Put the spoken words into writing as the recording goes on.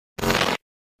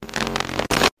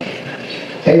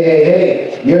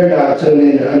Hey, you're now tuned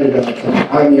in to Underdog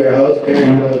Talk. I'm your host, Perry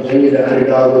Jones Jr., the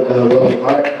underdog with the willing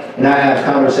heart, and I have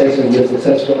conversations with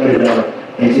successful underdogs.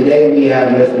 And today we have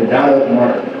Mr. Donald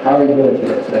Martin. How are you doing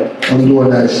today, sir? I'm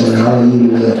doing excellent. How are you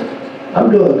today?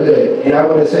 I'm doing good, and I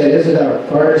want to say this is our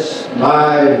first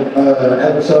live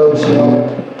episode show.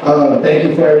 Thank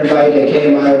you for everybody that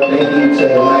came out. Thank you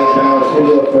to Lightbound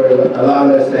Studio for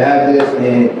allowing us to have this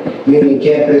and Union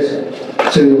Campus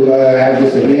to have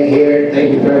this event here.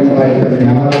 Thank you for everybody coming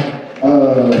out.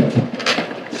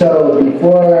 So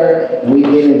before we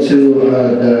get into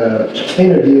the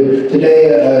interview,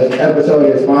 today's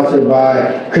episode is sponsored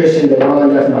by Christian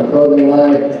Devon. That's my clothing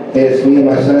line. It's me and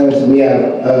my sons. We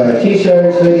have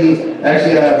t-shirts, hoodies.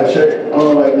 Actually, I have a shirt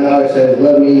on right now. It says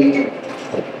 "Love me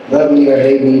or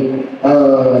hate me."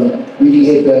 You can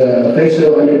get the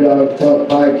official Underdog Talk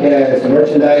podcast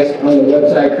merchandise on the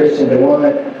website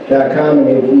ChristianDewan.com, and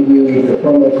if you use the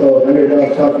promo code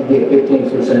Underdog Talk, you get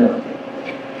 15% off.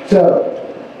 So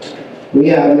we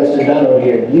have Mr. Donald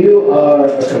here. You are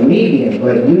a comedian,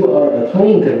 but you are a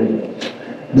clean comedian.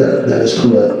 That is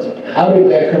correct. How did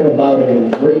that come about?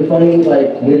 And were you funny?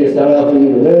 Like, did it start off when you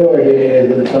were little, or is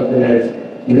it something that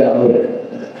you got older?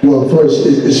 Well, first,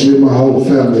 it's been my whole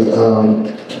family.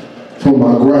 From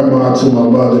my grandma to my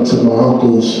mother to my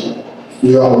uncles,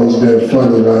 we always been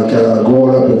funny. Like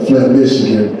growing up in Flint,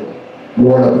 Michigan,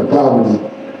 growing up in poverty,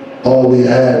 all we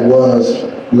had was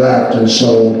laughter.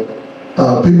 So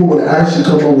people would actually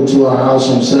come over to our house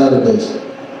on Saturdays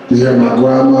to hear my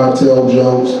grandma tell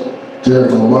jokes, to hear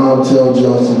my mom tell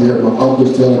jokes, to hear my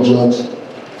uncles tell jokes.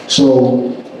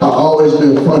 So I've always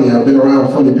been funny. I've been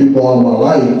around funny people all my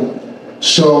life.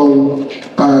 So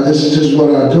this is just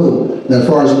what I do. And as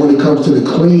far as when it comes to the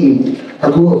clean, I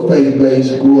grew up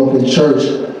faith-based, grew up in church,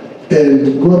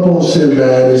 and grew up on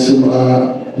Sinbad and some,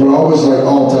 but I always like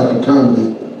all type of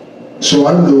comedy. So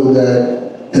I knew that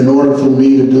in order for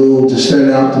me to stand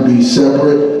out, to be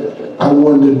separate, I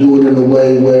wanted to do it in a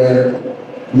way where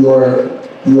your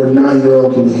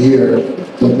 9-year-old can hear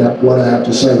what I have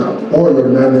to say, or your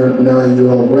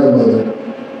 9-year-old grandmother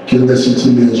can listen to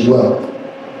me as well.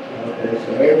 Okay,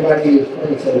 so everybody is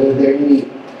funny. So was there any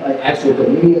actual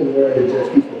comedians, or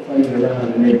just people funny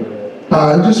around the neighborhood?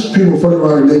 Just people funny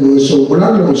around the neighborhood. So when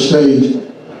I get on stage,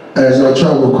 as I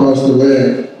travel across the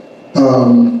land,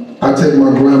 I take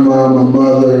my grandma, my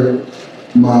mother,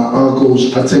 my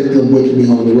uncles, I take them with me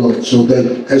on the road. So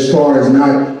they, as far as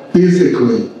not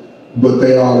physically, but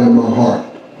they all in my heart.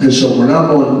 And so when I'm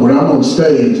on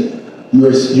stage,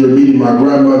 you're meeting my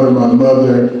grandmother, my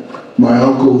mother, my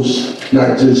uncles,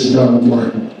 not just Donald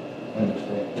Martin.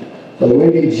 So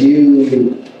when did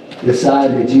you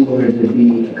decide that you wanted to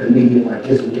be a comedian? Like,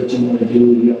 this is what you want to do,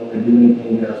 you don't want to do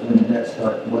anything else? When did that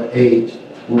start? What age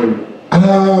were you?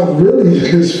 Really,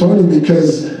 it's funny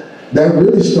because that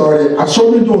really started, I've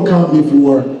been doing comedy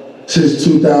since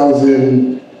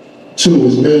 2002.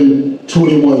 It's been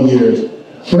 21 years.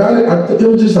 But it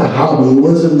was just a hobby. It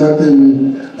wasn't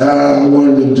nothing I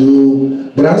wanted to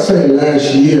do. But I'd say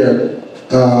last year,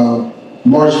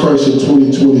 March 1st of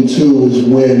 2022 is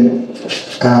when,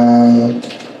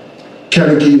 kind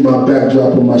of give you my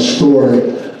backdrop of my story.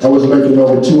 I was making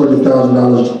over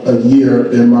 $200,000 a year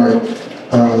in my,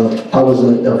 I was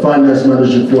a finance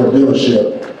manager for a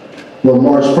dealership. Well,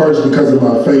 March 1st, because of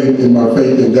my faith in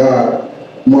God,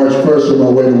 March 1st on my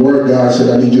way to work, God said,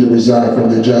 I need you to resign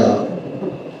from your job.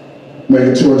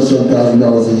 Making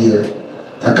 $200,000 a year.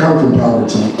 I come from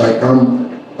poverty. I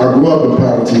grew up in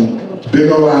poverty.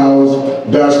 Big old house,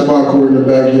 basketball court in the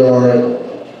backyard.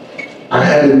 I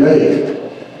had it made.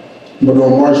 But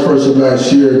on March 1st of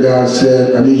last year, God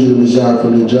said, I need you to resign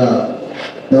from your job.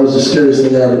 That was the scariest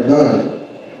thing I ever done.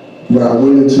 But I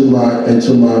went into my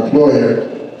employer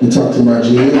and talked to my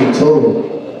GM and told him,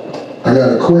 I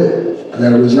gotta quit, I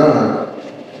gotta resign.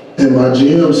 And my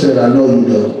GM said, I know you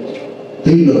do.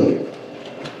 He knew.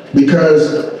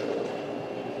 Because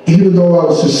even though I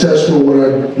was successful in what I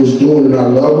was doing and I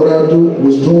love what I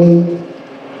was doing,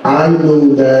 I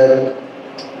knew that,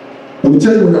 let me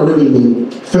tell you when I really knew.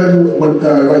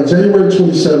 January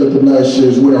 27th of last year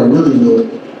is when I really knew.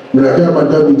 When I got my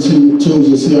W-2s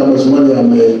to see how much money I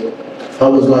made, I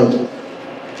was like,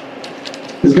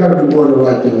 there's gotta be more to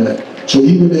life than that. So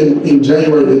even in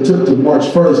January, it took to March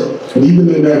 1st, but even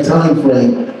in that time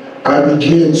frame, I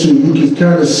began to, you can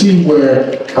kind of see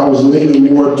where I was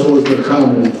leaning more towards the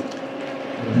comedy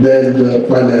than the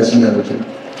finance manager.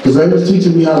 Because they was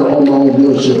teaching me how to own my own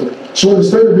dealership. So in the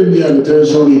state of Indiana,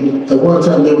 at one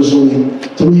time there was only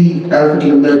 3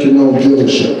 African-American owned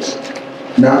dealerships.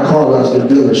 Not car lots, but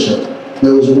dealerships.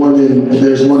 There's one in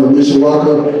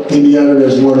Mishawaka, Indiana.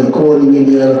 There's one in Corning,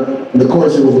 Indiana. And of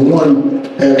course, there was one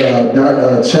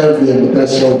at Champion, but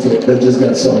that just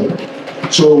got sold.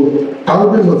 So I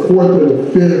was in the 4th or the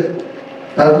 5th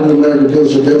African American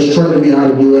dealership. They was training me how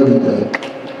to do everything.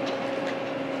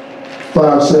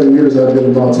 5-7 years I've been a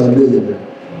multi-millionaire.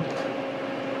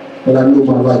 But I knew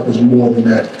my life was more than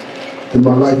that. And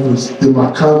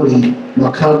my comedy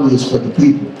is for the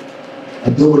people. I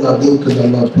do what I do because I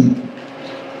love people.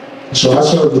 So I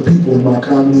serve the people in my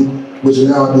comedy, which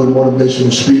now I'm doing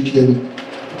motivational speaking.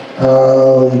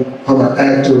 I'm an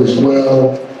actor as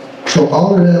well. So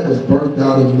all of that was birthed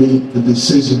out of me, the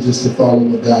decision just to follow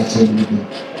what God told me to do. I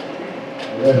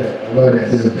love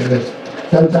that. Yeah.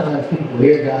 Sometimes people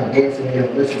hear God's voice and they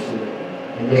don't listen to it.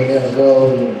 And then they'll go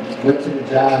and went to the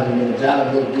job, and then the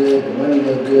job looked good, the money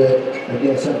looked good, but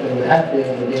then something would happen,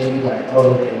 and then you're like,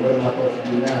 oh, okay, what am I supposed to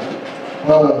do now?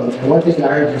 And one thing I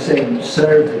heard you say, you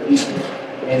serve the people.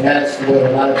 And that's what a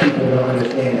lot of people don't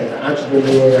understand. As an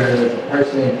entrepreneur, as a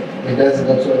person that doesn't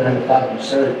go to a 9 to 5, you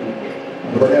serve people.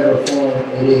 In whatever form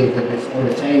it is, if it's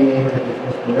entertainment, if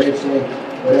it's inspiration,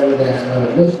 whatever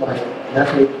that looks like,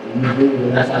 that's what you do,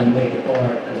 and that's how you make it far,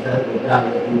 because that's what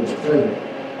God will do as a servant.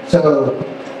 So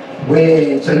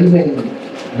you've been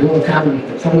doing comedy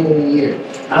for 21 years.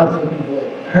 I don't think people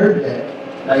heard that.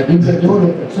 Like, you've been doing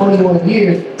it for 21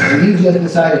 years, and you just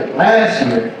decided last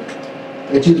year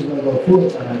that you was going to go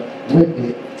full-time with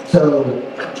it. So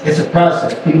it's a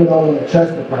process. People don't want to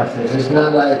trust the process. It's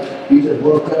not like you just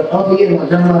woke up, oh yeah, my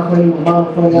grandma funny, my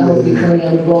mom funny, I'm going to be funny, I'm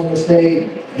going to go on the stage,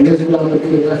 and this is what I'm going to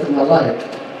do the rest of my life.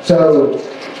 So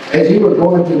as you were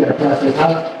going through that process,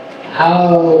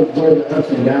 how were the ups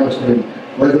and downs for you?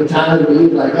 Was there times where you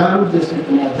were like, oh, I'm just sticking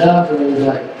to my job, or it was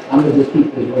like, I'm going to just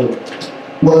keep this road?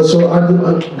 Well, so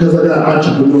because I got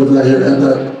entrepreneurs out here,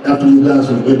 after you guys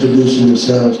were introducing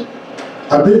yourselves,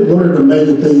 I think one of the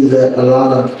major things that a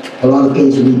lot of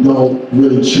things that we don't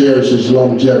really cherish is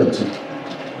longevity.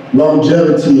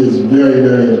 Longevity is very,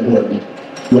 very important.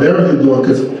 Whatever you're doing,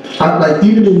 because like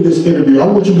even in this interview, I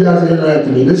want you guys to interact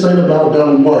with me. This ain't about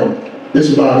Donald Martin. This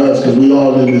is about us because we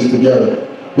all in this together.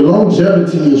 But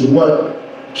longevity is what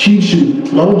keeps you,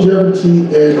 longevity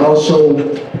and also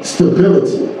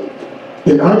stability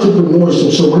in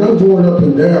entrepreneurship. So when I'm going up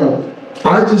and down,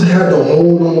 I just had to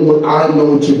hold on what I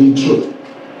know to be true.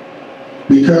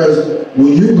 Because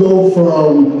when you go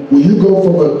from a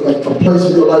place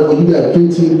in your life where you got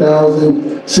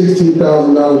 $15,000,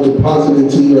 $16,000 deposited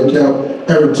into your account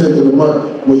every 10th of the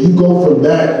month, when you go from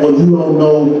that, when you don't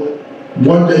know,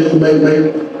 one day you may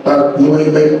make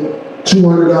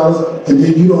 $200, and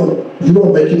then you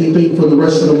don't make anything for the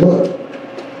rest of the month.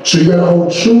 So you gotta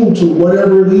hold true to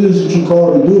whatever it is that you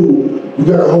call to do. You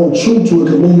gotta hold true to it,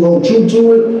 because when you hold true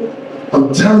to it,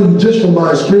 I'm telling you, just from my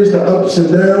experience, the ups and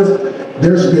downs,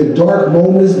 there's been dark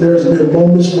moments, there's been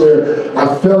moments where I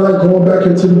felt like going back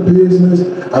into the business.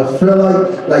 I felt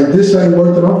like this ain't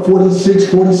worth it. I'm 46,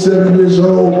 47 years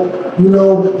old, you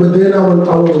know, but then I would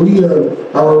read an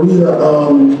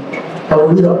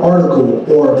article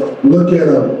or look at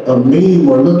a meme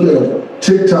or look at a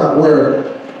TikTok where,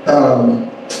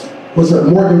 was it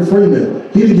Morgan Freeman?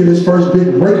 He didn't get his first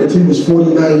big break until he was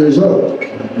 49 years old.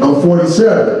 I'm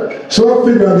 47. So I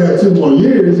figured I got 2 more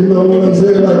years, you know what I'm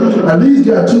saying? Like, I at least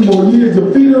got 2 more years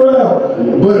to figure out.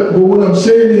 But what I'm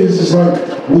saying is, it's like,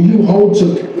 when you hold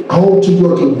to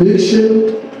your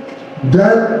conviction,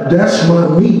 that's my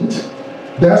meat.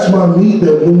 That's my meat,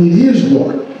 that when it is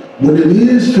dark, when it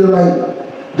is feel like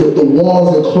the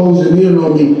walls are closing in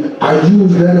on me, I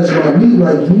use that as my meat.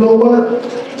 Like, you know what?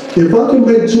 If I can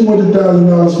make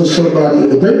 $200,000 for somebody,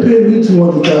 if they pay me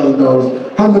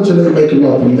 $200,000, how much are they making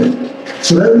off of me?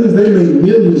 So that means they made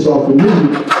millions off of me.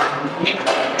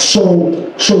 So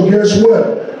guess what?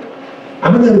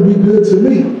 I gotta be good to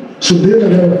me. So then I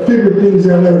gotta figure things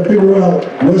out. I gotta figure out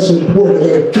what's important. I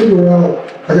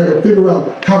gotta figure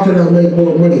out how can I make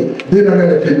more money. Then I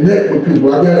gotta connect with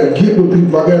people. I gotta get with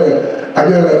people. I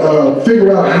gotta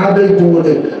figure out how they doing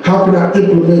it. How can I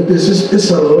implement this? It's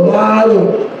a lot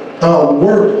of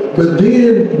work. But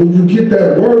then when you get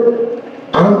that work,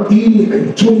 I'm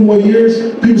eating 21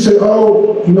 years. People say,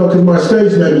 oh, you know, because my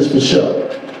stage name is for show.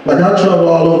 Like, I travel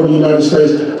all over the United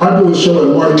States. I do a show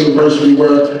at Martin University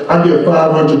where I get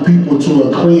 500 people to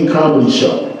a clean comedy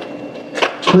show.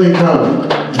 Clean comedy.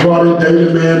 Brought in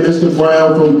David Mann, Mr.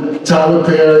 Brown from Tyler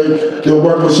Perry. They'll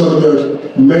work with some of the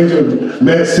major,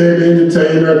 Matt Sager,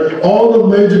 Entertainer, all the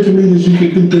major comedians you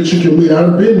can think that you can meet.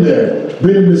 I've been there.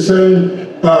 Been in the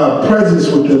same presence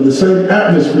with them, the same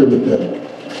atmosphere with them.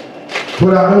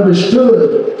 But I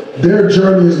understood their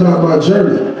journey is not my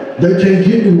journey. They can't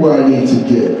get me where I need to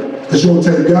get. It's gonna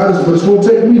take guidance, but it's gonna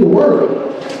take me to work.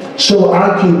 So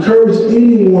I can encourage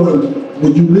anyone,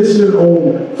 when you listen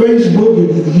on Facebook,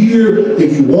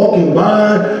 if you walking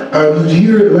by, you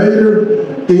hear it later,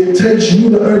 it takes you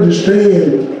to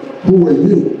understand, who are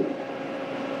you?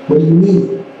 What do you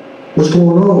mean? What's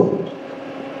going on?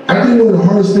 I think one of the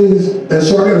hardest things, and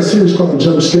so I got a series called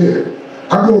Jump Scared.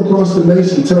 I go across the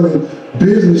nation telling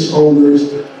business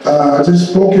owners, I just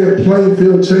spoke at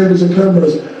Plainfield Chambers of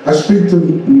Commerce. I speak to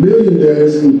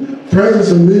millionaires and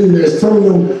presidents of millionaires, telling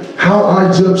them how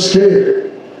I jumped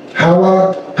scared, how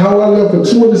I left a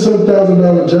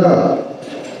 $200,000 job.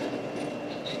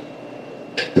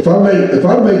 If I make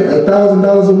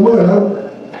 $1,000 a month,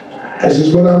 that's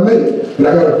just what I make. But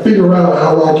I got to figure out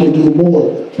how I can do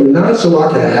more, but not so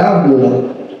I can have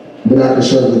more, but I can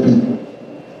serve the people.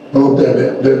 No, that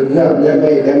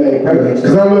made perfect sense.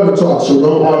 Because I love to talk, so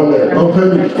don't pay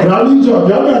me. But I need y'all, if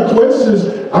y'all got questions,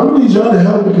 I'm gonna need y'all to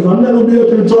help me, because I'm not gonna be up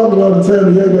here talking all the time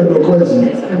and you ain't got no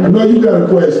questions. I know you got a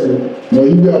question. No,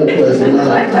 you got a question.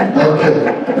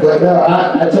 Okay. But no,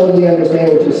 I totally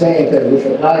understand what you're saying, because with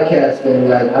the podcasting,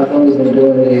 like, I've only been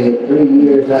doing it 3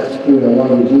 years, not just the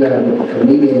one that you have with the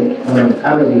comedian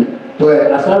comedy.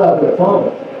 But I started off with a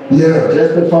phone. Yeah.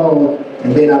 Just the phone.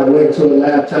 And then I went to a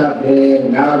laptop,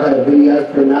 and now I got a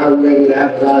videographer, now we're ready to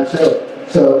have a live show.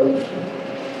 So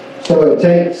it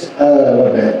takes,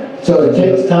 So it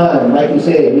takes time, like you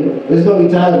said. There's gonna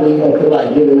be times where you're gonna feel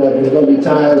like giving up. There's gonna be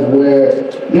times where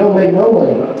you don't make no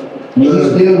money. And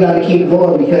you still gotta keep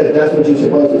going, because that's what you're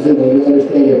supposed to do. When you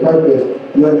understand your purpose,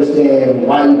 you understand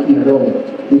why you keep going.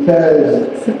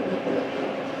 Because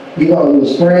you're gonna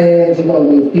lose friends, you're gonna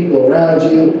lose people around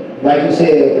you. Like you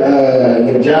said,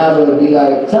 your job will be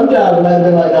like, some jobs might be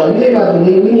like, no, you ain't about to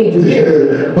leave, we need you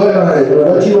here. But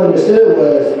what you understood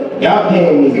was, y'all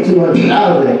paying me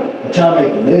 $200,000, but y'all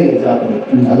making millions off of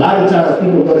me. A lot of times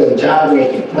people go to a job and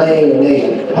they complain and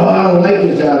they, I don't like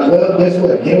this job. Well, guess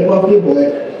what? Get up off your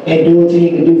butt and do what you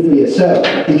need to do for yourself.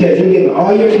 Because you're giving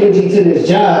all your energy to this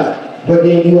job, but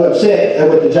then you upset at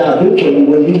what the job do for you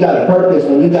when you got a purpose,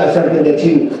 when you got something that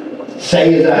you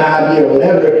say is a hobby or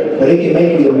whatever, but it can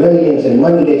make you the millions and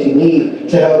money that you need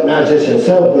to help not just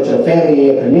yourself, but your family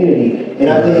and your community. And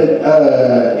I think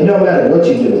it don't matter what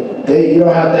you do. You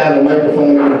don't have to have a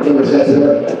microphone or anything because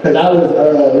I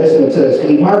was listening to a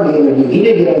Steve Harvey interview. He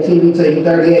didn't get on TV till he's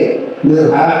 38.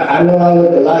 Yeah. I know I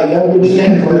look a lot younger than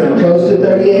that, but I'm close to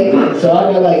 38. So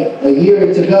I got like a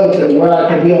year to go to where I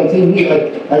can be on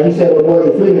TV, like you said with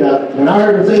Morgan Freeman. When I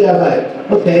heard him say that, I was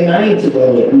like, okay, I ain't too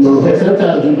old. Because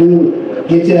sometimes you do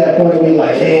get to that point where you're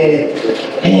like,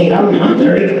 dang, I'm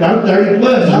 30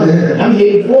 plus, I'm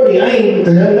hitting 40, I ain't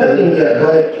done nothing yet.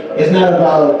 But it's not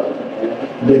about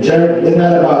the journey, it's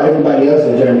not about everybody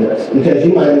else's journey. Because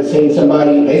you might have seen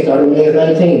somebody, they started when they was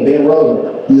 19, Ben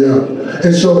Rosen. Yeah,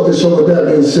 and so with that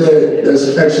being said, that's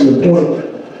an excellent point.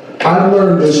 I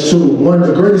learned this too. One of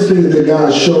the greatest things that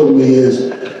God showed me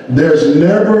is there's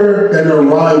never an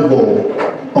arrival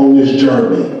on this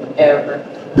journey. Ever.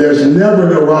 There's never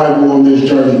an arrival on this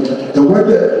journey. And what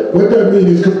that means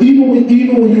is, because even when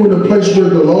you're in a place where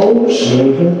the lows,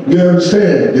 you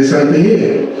understand, this ain't the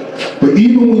end. But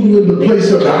even when you're in the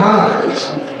place of the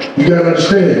highs, you gotta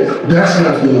understand, that's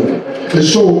not the end. And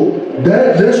so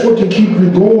that's what can keep you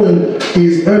going,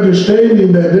 is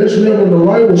understanding that there's never an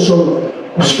arrival. So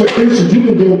for instance, you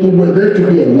can go through where there could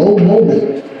be a low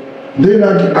moment. Then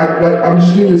I'm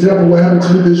just giving you an example of what happened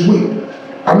to me this week.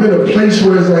 I'm in a place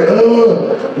where it's like,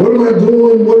 what am I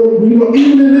doing?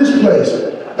 Even in this place,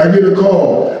 I get a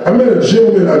call. I met a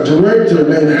gentleman, a director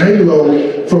named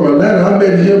Halo from Atlanta. I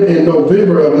met him in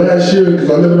November of last year because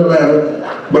I live in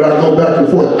Atlanta, but I go back and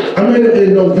forth. I met him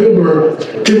in November.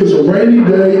 It was a rainy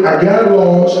day. I got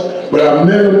lost, but I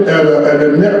met him at a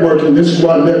networking. This is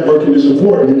why networking is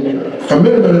important. I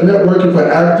met him at a networking for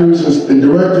actors and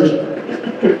directors.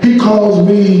 He calls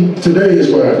me, today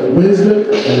is what,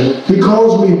 Wednesday? He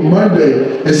calls me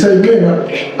Monday and say,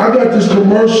 man, I got this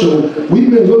commercial.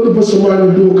 We've been looking for somebody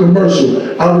to do a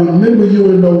commercial. I remember you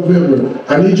in November.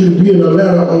 I need you to be in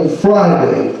Atlanta on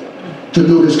Friday to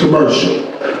do this commercial.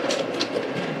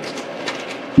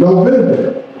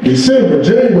 November, December,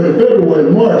 January, February,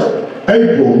 March,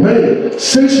 April, May.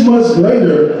 6 months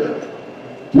later,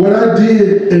 what I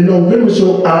did in November,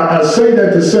 so I say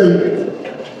that to say,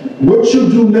 what you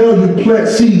do now, you plant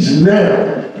seeds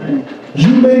now.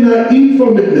 You may not eat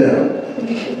from it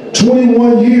now.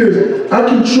 21 years, I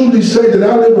can truly say that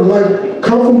I live a life,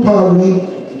 come from poverty,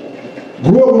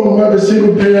 grew up on mother,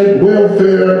 single parent,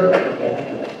 welfare,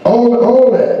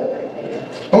 all that.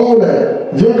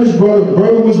 Youngest brother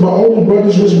was, my older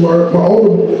brothers was murdered, my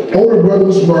older brother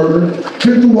was murdered,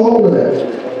 been through all of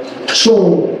that.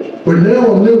 So, but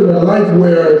now I'm living a life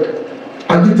where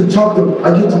I get to talk to you,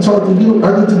 I get to talk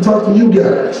to you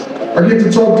guys. I get to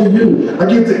talk to you. I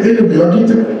get to interview.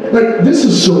 Like, this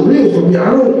is surreal for me. I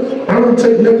don't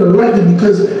take nothing lightly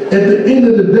because at the end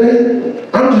of the day,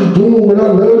 I'm just doing what I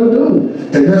love to do.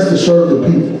 And that's to serve the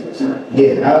people.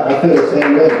 Yeah, I feel the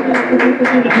same way. I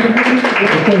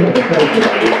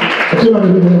feel like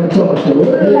we're going to talk to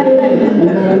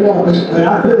No, but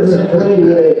I feel the same way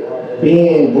with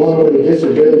being born with a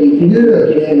disability, people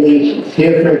looking at me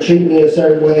different, treat me a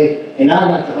certain way, and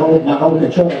I got my own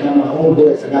control, I got my own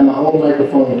voice, I got my own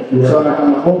microphone, so I got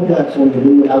my own platform to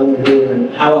do what I want to do and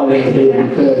how I want to do it,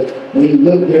 because when you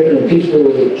look different, people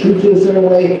treat you a certain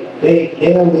way,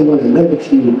 they only want to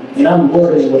limit you, and I'm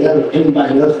more than whatever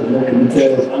anybody else is doing,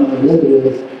 because I'm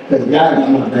unlimited, because God got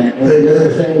my back, and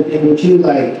it's the same thing with you,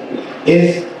 like,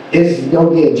 it's gonna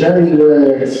be a journey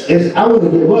where I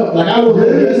wouldn't give up. Like I was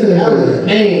yesterday, I was in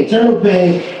pain, internal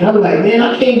pain, and I was like, man,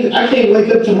 I can't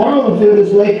wake up tomorrow and feel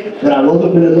this way. But I woke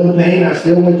up in a little pain, I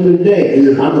still went through the day.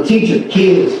 I'm a teacher,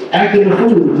 kids, acting the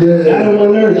food. I don't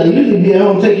want nerves. I usually be at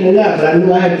home taking a nap, but I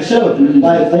knew I had to show.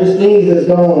 Like there's things that's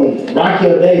gonna rock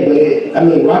your day,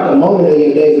 but rock a moment of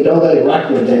your day, but don't let it rock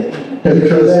your day. Because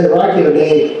if you let it rock your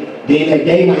day, then that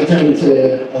day might turn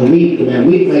into a week, and that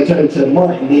week might turn into a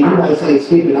month, and then you might say,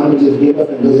 skip it, I'm gonna just give up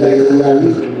and go back to where I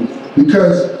used to be.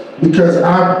 Because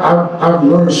I've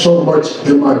learned so much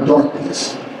in my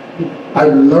darkness.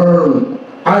 I've learned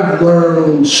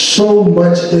so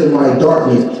much in my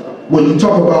darkness. When you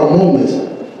talk about moments,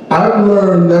 I've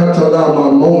learned not to allow my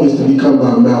moments to become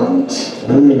my mountains.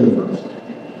 I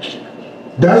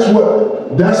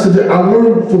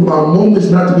learned from my moments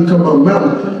not to become my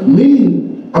mountain. Meaning,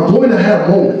 I'm going to have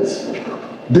moments.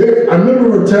 I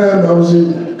remember a time I was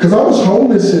because I was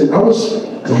homeless in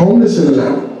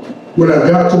Atlanta. When I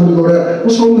got to go there, I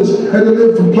was homeless. I had to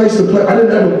live from place to place. I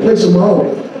didn't have a place of my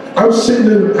own. I'm sitting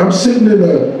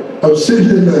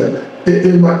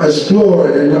in my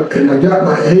Explorer, and I got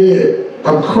my head.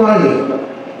 I'm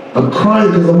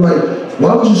crying because I'm like,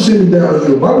 why would you send me down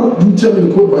here? Why would you tell me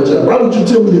to quit my job? Why would you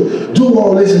tell me to do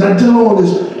all this? And I did all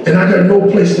this, and I got no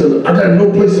place to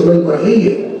lay my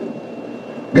head.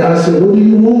 God said, what do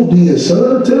you want, dear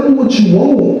son? Tell me what you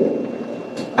want.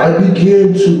 I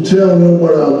began to tell him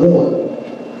what I want.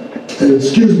 And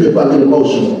excuse me if I get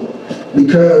emotional,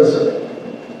 because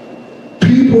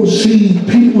people see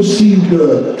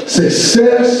the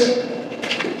success,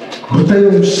 but they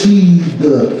don't see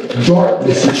the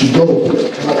darkness that you go through.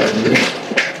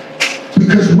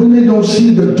 Because when they don't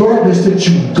see the darkness that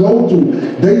you go through,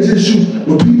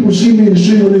 when people see me in the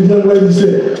street, when the young lady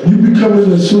said, you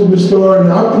becoming a superstar,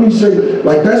 and I appreciate,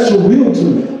 like that's surreal to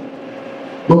me.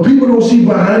 But people don't see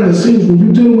behind the scenes when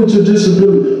you're dealing with your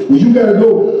disability, when you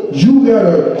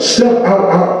gotta step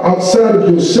outside of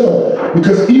yourself.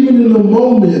 Because even in the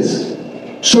moments,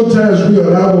 sometimes we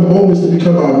allow the moments to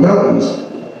become our mountains.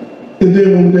 And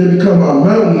then when they become our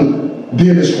mountain,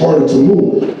 then it's harder to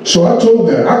move. So I told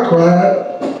God, I cried.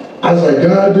 I was like,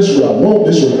 God, this is what I want,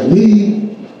 this is what I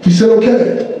need. He said,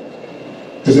 okay.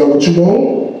 Is that what you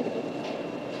want?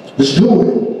 Let's do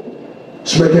it.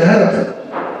 Let's make it happen.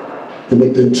 And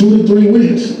within 2 to 3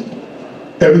 weeks,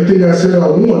 everything I said I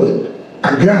wanted,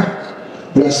 I got.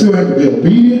 But I still have to be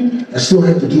obedient. I still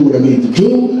have to do what I need to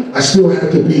do. I still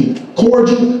have to be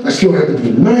cordial. I still have to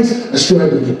be nice. I still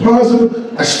have to be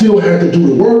positive. I still have to do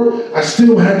the work. I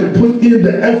still have to put in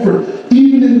the effort.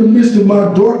 Even in the midst of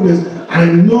my darkness, I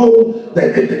know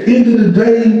that at the end of the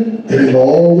day, it will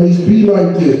always be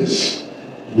like this.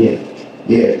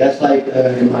 Yeah, that's like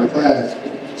in my class.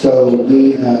 So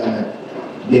we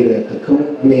did a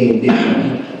cocoon,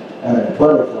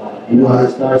 butterfly. You know how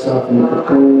it starts off in the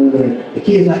cocoon, and the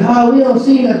kids like, oh, we don't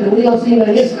see nothing,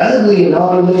 it's ugly, and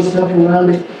all the little stuff around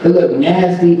it, it look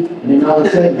nasty, and then all of a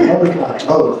sudden, the butterfly,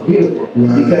 oh, it's beautiful,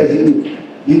 because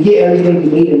you get everything you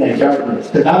need in that darkness,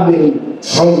 because I've been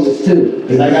homeless too,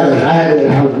 like I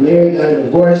was married, I had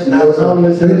divorced, and I was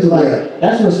homeless, and it's like,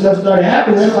 that's when stuff started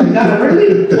happening, I'm like, God,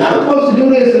 really? I'm supposed to do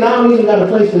this, and I don't even got a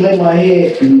place to lay my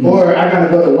head, or I gotta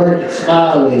go to work and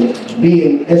smile, and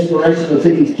be inspirational to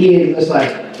these kids, and it's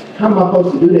like, how am I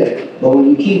supposed to do that? But when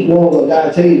you keep doing what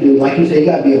God tells you to do, like you say, you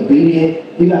gotta be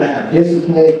obedient, you gotta have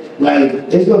discipline. Like,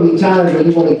 there's gonna be times when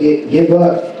you wanna give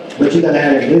up, but you gotta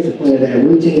have that discipline, that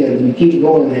routine, and you keep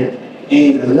going there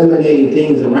and eliminating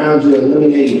things around you,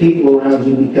 eliminating people around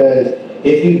you, because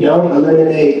if you don't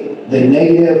eliminate the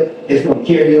negative, it's gonna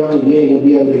carry on, you ain't gonna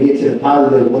be able to get to the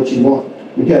positive of what you want.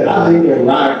 Because I've been there,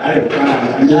 right? I didn't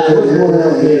cry. What's going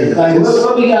on there? Like,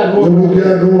 what we got going on? What we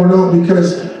got going on,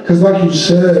 because like you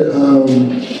said,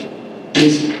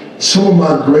 some of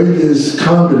my greatest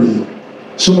comedy,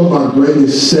 some of my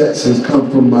greatest sets has come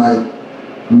from my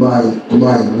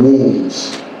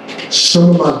wounds. Some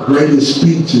of my greatest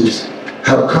speeches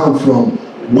have come from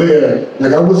where,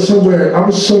 like I was somewhere,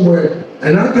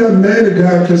 and I got mad at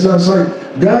God because I was like,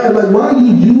 God, like, why are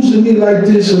you using me like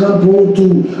this? And I'm going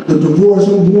through the divorce,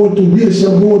 I'm going through this,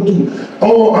 I'm going through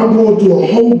a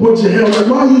whole bunch of hell. Like,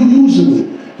 why are you using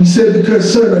me? He said,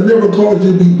 because son, I never called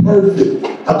you to be perfect.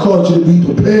 I called you to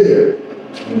be prepared.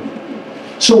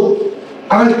 So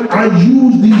I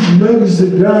use these nuggets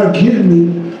that God gave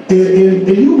me, and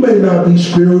you may not be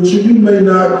spiritual, you may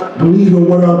not believe in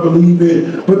what I believe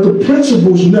in, but the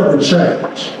principles never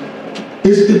change.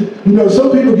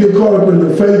 Some people get caught up in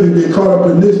the faith and get caught up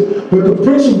in this, but the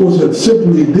principles are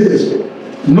simply this.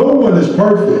 No one is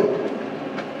perfect,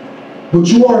 but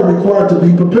you are required to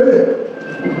be prepared.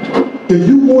 If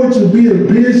you're going to be in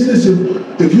business,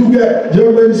 if you got,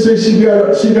 young lady says she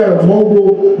got a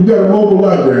mobile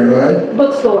library, right?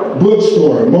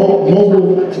 Bookstore.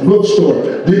 Mobile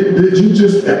bookstore. Did you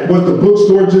just, was the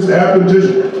bookstore just happen just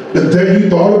the day you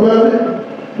thought about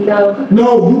it? No.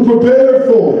 No, you prepared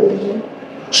for it.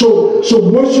 So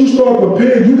once you start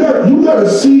preparing, you gotta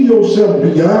see yourself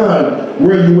beyond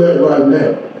where you at right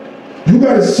now. You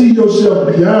gotta see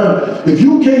yourself beyond. If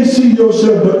you can't see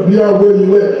yourself beyond where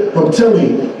you at, I'm telling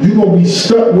you, you're gonna be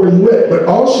stuck where you at. But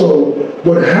also,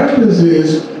 what happens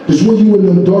is when you in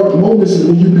them dark moments and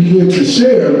when you begin to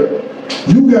share,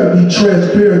 you gotta be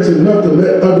transparent enough to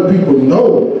let other people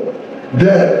know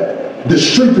that the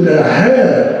strength that I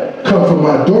have comes from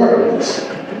my darkness.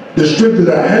 The strength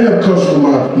that I have comes from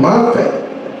my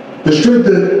faith. The strength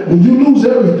that when you lose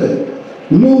everything,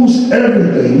 you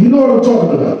know what I'm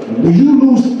talking about. When you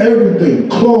lose everything,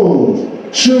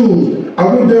 clothes, shoes. I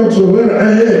went down to Atlanta,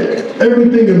 I had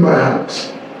everything in my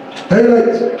house. I had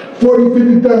like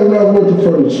 $40,000, $50,000 worth of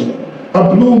furniture.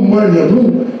 I blew money,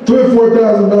 $3,000 or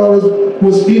 $4,000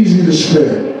 was easy to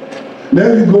spend.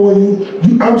 Now you go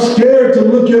and I'm scared to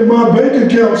look at my bank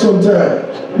account sometimes.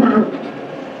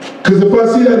 Because if I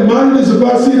see that minus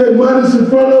in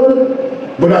front of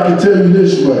it, but I can tell you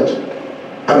this much,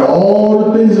 out of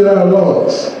all the things that I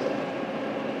lost,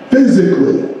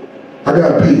 physically, I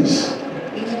got peace.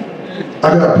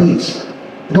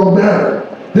 It don't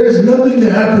matter. There's nothing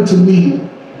that happened to me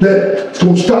that's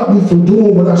gonna stop me from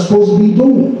doing what I'm supposed to be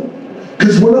doing.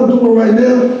 Because what I'm doing right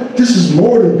now, this is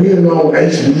more than being on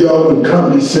HBO and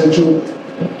Comedy Central.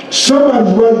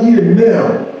 Somebody's right here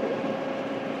now.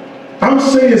 I'm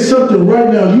saying something right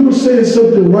now. You were saying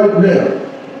something right now.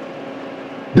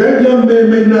 That young man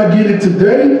may not get it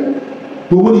today,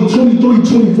 but when he's 23,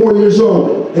 24 years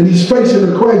old and he's facing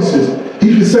a crisis,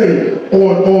 he can say,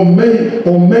 on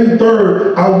May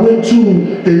 3rd, I went to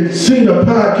and seen a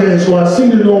podcast, or I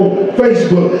seen it on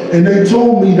Facebook, and they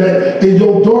told me that in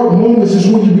your dark moments is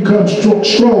when you become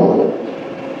stronger.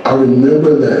 I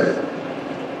remember that.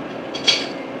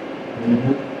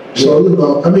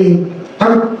 So, I mean,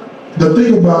 the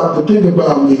thing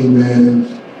about me, man,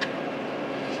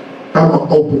 I'm an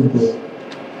open book.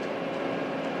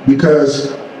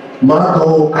 Because my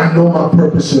goal, I know my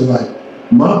purpose in life.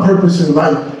 My purpose in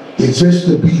life is just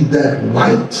to be that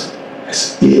light.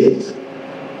 That's it.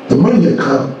 The money will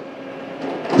come.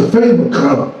 The fame will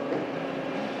come.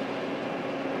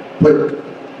 But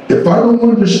if I don't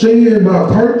understand my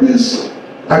purpose,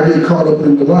 I get caught up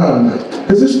in the limelight.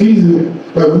 Because it's easy.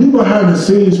 Like when you're behind the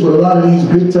scenes with a lot of these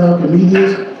big time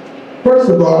comedians, first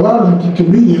of all, a lot of the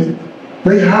comedians,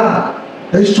 they high.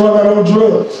 They strung out on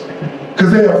drugs.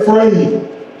 Because they're afraid.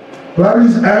 A lot of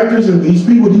these actors and these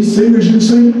people, these singers you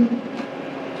see,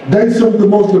 they some of the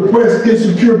most depressed,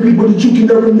 insecure people that you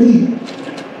can ever meet.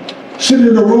 Sitting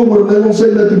in a room with them, they won't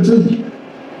say nothing to you.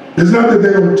 It's not that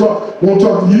they won't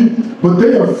talk to you, but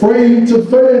they're afraid to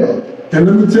fail. And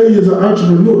let me tell you, as an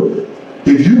entrepreneur,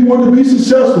 if you want to be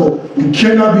successful, you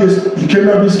cannot be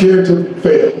scared to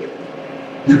fail.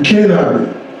 You cannot be.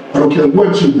 I don't care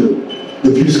what you do.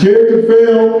 If you're scared to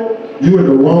fail, you're in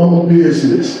the wrong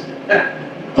business.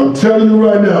 I'm telling you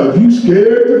right now, if you're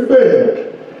scared to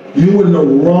fail, you're in the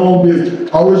wrong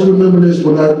business. I always remember this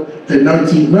when I, at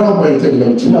 19, now I ain't taking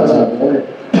up too much time.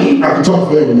 I can talk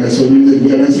forever, man, so you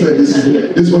think, man, I said, this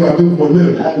is what I do for a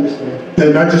living.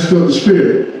 And I just feel the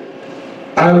spirit.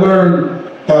 I learned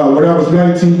when I was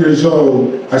 19 years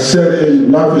old, I sat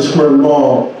in Lafayette Square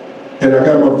Mall, and I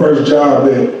got my first job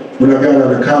when I got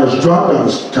out of college, dropped out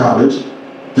of college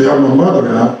to help my mother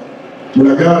out. When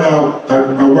I got out,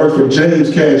 I worked for James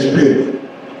Cash Penny.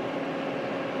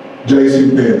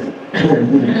 J.C. Penny.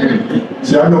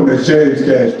 See, I know that's James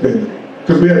Cash Penny.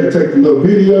 Because we had to take the little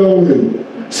video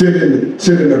and sit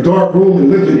in a dark room and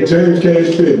look at James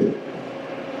Cage Finney.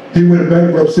 He went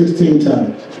bankrupt 16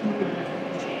 times.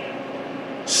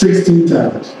 16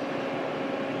 times.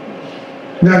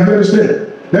 Now you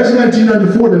understand, that's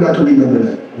 1994 that I can remember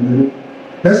that.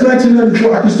 That's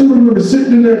 1994, I can still remember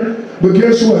sitting in there, but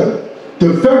guess what?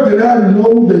 The fact that I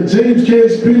know that James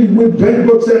Cage Finney went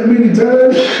bankrupt that many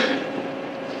times,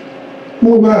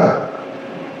 who am I?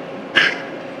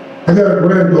 I got a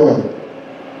granddaughter.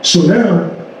 So now,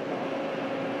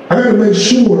 I gotta make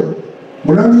sure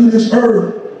when I leave this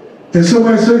earth and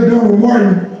somebody say Donald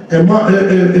Martin and my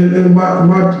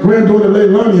granddaughter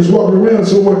Leilani is walking around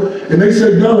somewhere and they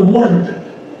say Donald Martin,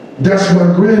 that's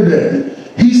my granddaddy.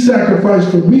 He sacrificed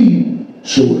for me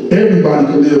so everybody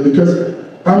can live, because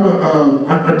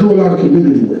I do a lot of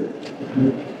community work.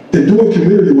 In doing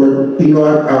community work, you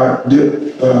know,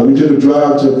 we did a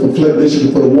drive for Flint,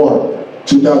 Michigan for the water,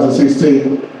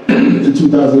 2016 to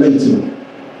 2018.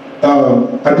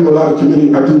 I do a lot of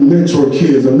community, I do mentor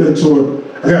kids, I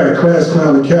got a Class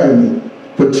Clown Academy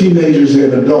for teenagers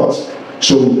and adults.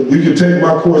 So you can take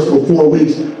my course for 4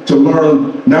 weeks to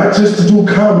learn, not just to do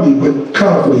comedy, but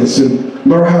confidence, and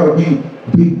learn how to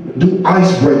do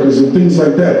icebreakers and things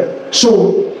like that.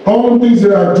 So all the things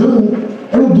that I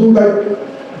don't do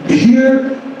like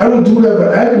here, I don't do that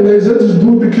for accolades, I just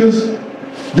do it because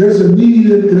there's a need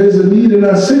in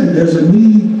our city, there's a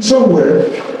need somewhere.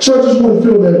 So I just want to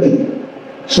fill that need.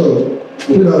 So,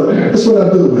 you know, that's what I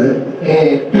do, man.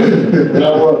 And what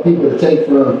I want people to take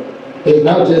from is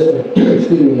not just, excuse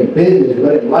me, in business,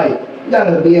 but in life. You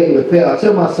gotta be able to fail. I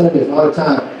tell my son this all the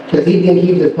time, because he thinks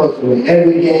he's just supposed to win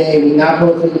every game, he's not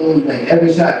supposed to lose, man,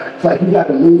 every shot. It's like you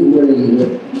gotta lose where you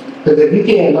win. Because if you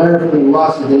can't learn from the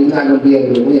losses, then you're not gonna be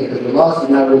able to win, because the loss is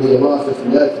not really a loss, it's a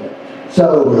lesson.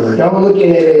 So don't look at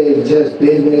it as just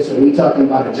business or we talking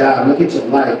about a job. Look at your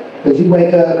life. Because you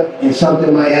wake up and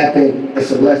something might happen,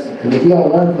 it's a lesson. And if you don't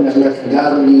learn from that lesson,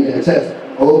 God's gonna give you that test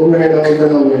over and over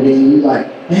and over. And then you like,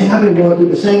 man, I've been going through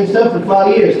the same stuff for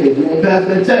 5 years because you didn't pass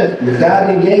that test. God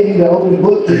didn't gave you the open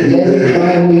book, He gave you the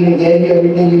Bible, He didn't gave you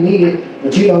everything you needed,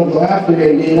 but you don't go after it.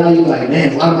 And then now you're like,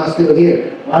 man, why am I still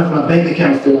here? Why is my bank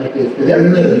account still like this? Because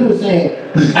everything you were saying,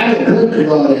 I didn't look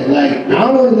through all that. Like, I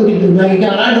don't want to look at this bank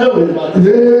account. I know it's about to be.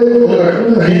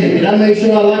 Did I make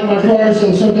sure I lock my car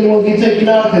so something won't get taken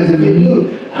out? Because if it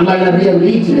do, I might not be able to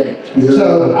eat today.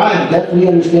 So I definitely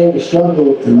understand the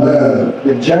struggle,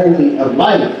 the journey of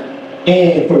life.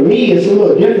 And for me, it's a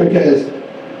little different because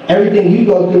everything you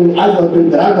go through, I go through,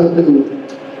 but I go through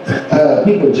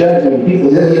people judging, people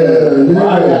looking at me.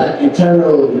 I got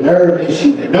internal nerve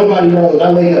issues that nobody knows.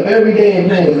 I wake up every day in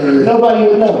pain. Nobody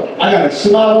will know. I got a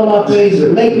smile on my face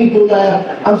and make people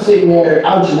laugh. I'm sitting there,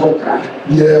 I just want to cry.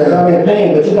 I'm in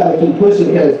pain, but you got to keep pushing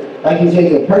because, like you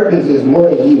said, your purpose is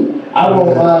more than you. I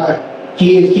want my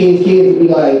kids to be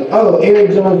like, oh,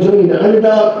 Eric Jones Jr., the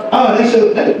underdog. Oh,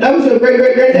 that was your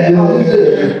great-great-granddad. Oh,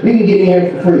 we can get in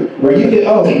here for free. Where you can,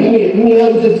 oh, you need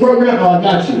help with this program? Oh, I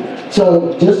got you.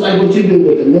 So just like what you do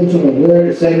with the mentoring,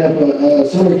 we're setting up a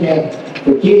summer camp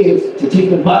for kids to teach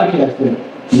them podcasting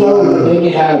so that they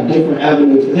can have different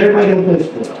avenues. Because everybody don't play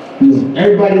sports.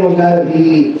 Everybody don't gotta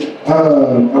be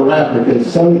a rapper.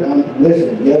 Because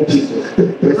listen, young people,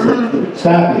 listen,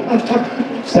 stop it.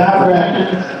 Stop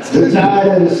rapping. We're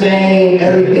tired of the same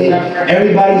everything.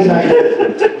 Everybody's like,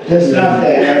 just stop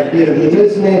that. If you're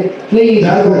listening, please,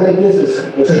 I'm gonna make this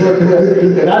a short clip.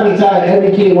 Because I be tired.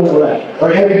 Every kid want to rap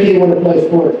or every kid want to play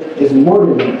sports. It's more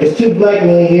than me. It's two black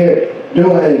men here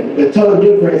doing the total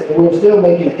difference, and we're still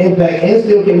making an impact and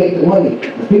still can make the money.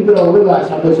 People don't realize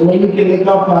how much money you can make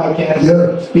off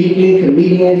podcasts, speaking,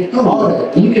 comedian, all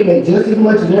that. You can make just as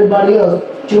much as everybody else.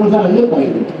 But you don't have to look like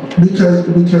them.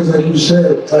 Because like you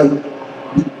said,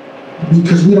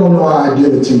 because we don't know our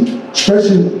identity,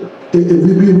 especially if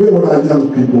we be real with our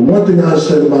young people. One thing I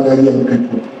understand about our young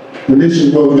people, and this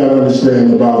is what we got to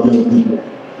understand about young people.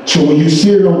 So when you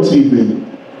see it on TV,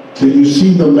 and you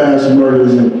see the mass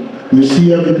murders and you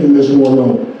see everything that's going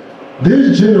on,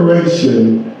 this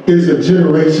generation is a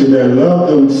generation that love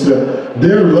themselves.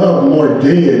 They're loved more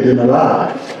dead than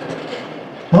alive.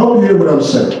 I hope you hear what I'm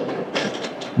saying.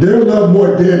 They're loved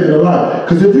more dead than alive.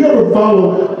 Because if you ever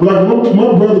follow, like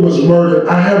my brother was murdered,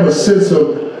 I have a sense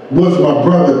of, was my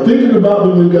brother thinking about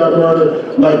when we got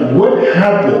murdered, like what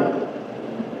happened?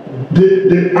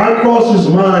 Did I cross his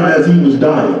mind as he was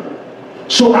dying?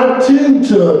 So I tend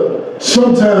to,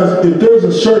 sometimes if there's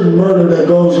a certain murder that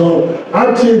goes on,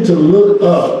 I tend to look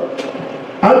up.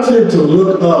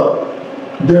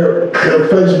 Their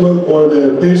Facebook or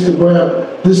their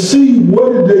Instagram to see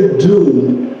what did they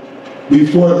do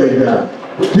before they died.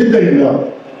 Did they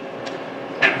know?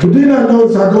 But then I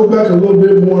notice I go back a little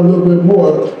bit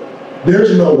more.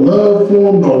 There's no love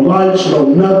for them, no likes, no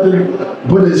nothing.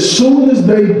 But as soon as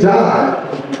they die,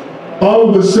 all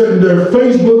of a sudden their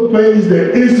Facebook page,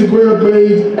 their Instagram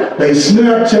page, their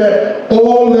Snapchat,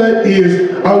 all that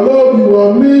is, I love you,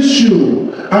 I miss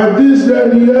you, I this,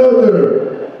 that, and the other.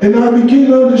 And I begin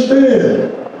to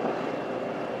understand.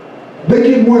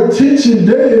 They get more attention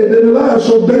dead than alive,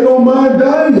 so they don't mind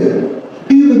dying.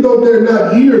 Even though they're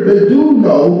not here, they do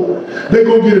know they're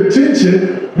going to get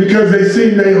attention because they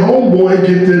seen their homeboy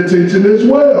get the attention as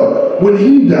well when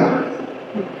he died.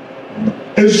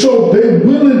 And so they're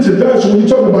willing to die. So when you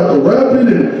talk about the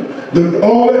rapping and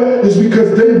all that, it's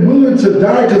because they're willing to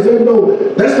die because they know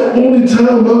that's the only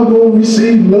time I'm going to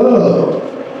receive love,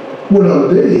 when I'm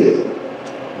dead.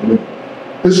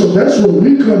 And so that's where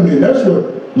we come in. That's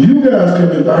where you guys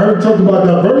come in. I heard you talk about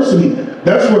diversity.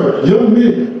 That's where young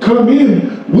men come in.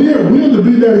 We're to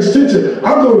be that extension.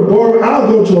 I'll go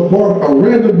to a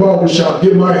random barber shop,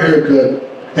 get my hair cut,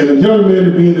 and a young man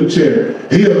to be in the chair.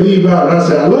 He'll leave out and I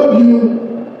say, I love you.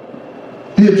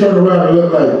 He'll turn around and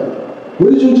look like,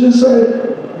 what did you just say?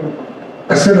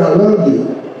 I said, I love you.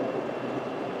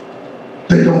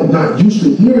 They don't not used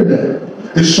to hear that.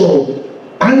 And so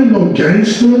I ain't no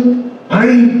gangster. I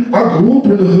grew up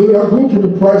in the hood, I grew up in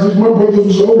the projects, my brothers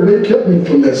was older, they kept me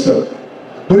from that stuff.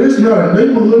 But it's not a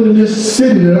neighborhood in this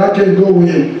city that I can go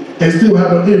in and still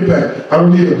have an impact. I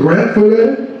don't need a grant for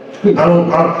that. I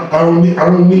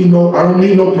don't need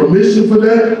no permission for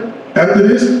that. After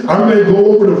this, I may go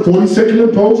over to 42nd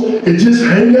and Post and just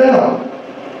hang out.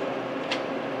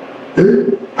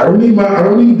 I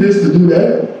don't need this to do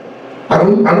that. I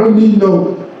don't need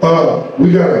no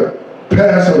we gotta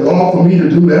pass a law for me to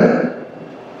do that.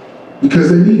 Because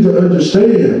they need to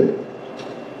understand,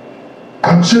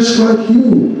 I'm just like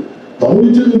you. The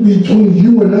only difference between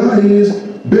you and I is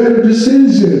better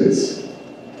decisions.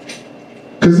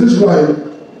 Because it's like,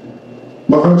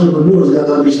 my entrepreneurs got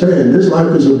to understand, this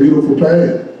life is a beautiful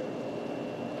pain.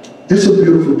 It's a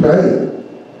beautiful pain.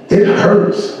 It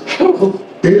hurts.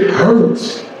 It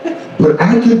hurts. But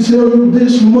I can tell you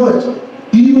this much,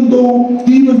 even though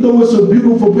it's a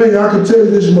beautiful pain, I can tell you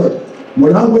this much.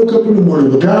 When I wake up in the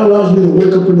morning, if God allows me to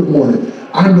wake up in the morning,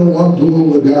 I know I'm doing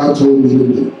what God told me to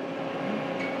do.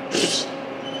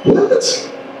 What?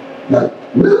 Like,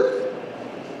 really?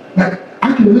 Like,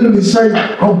 I can literally say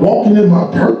I'm walking in my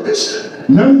purpose.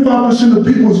 95% of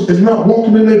people is not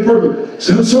walking in their purpose.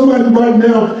 So somebody right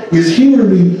now is hearing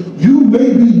me. You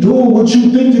may be doing what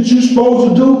you think that you're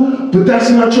supposed to do, but that's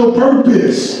not your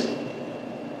purpose.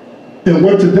 And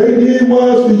what today did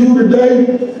was for you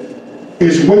today,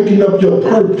 is waking up your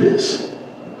purpose.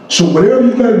 So whatever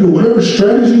you gotta do, whatever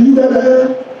strategy you gotta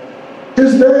have,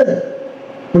 it's there.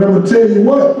 But I'm gonna tell you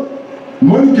what,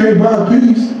 money can't buy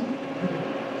peace.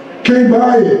 Can't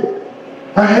buy it.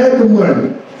 I had the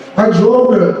money. I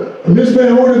drove it. And this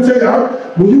man wanted to tell you,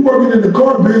 when you working in the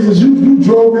car business, you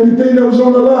drove anything that was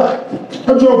on the lot.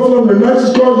 I drove some of the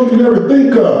nicest cars you could ever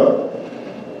think of.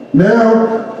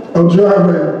 Now, I'm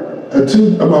driving I'm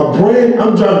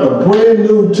driving a brand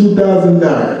new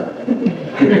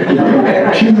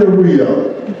 2009 Kia Rio.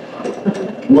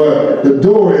 Well, the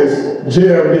door is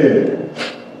jammed in.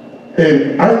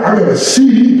 And I got a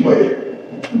CD player.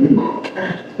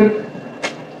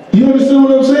 You understand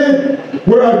what I'm saying?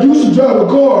 Where I used to drive a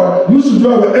car, used to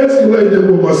drive an Escalade that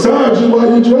would massage you while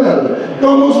you're driving. You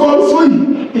almost fall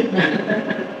asleep.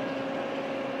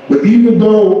 But even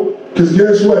though, because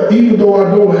guess what? Even though I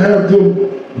don't have them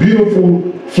beautiful,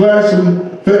 flashy,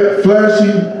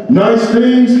 nice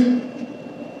things,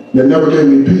 that never gave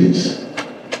me peace.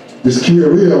 This Kia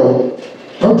Rio,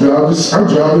 I'm driving,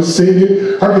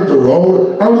 singing. I get the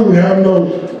road. I don't even have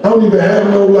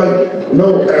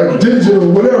no digital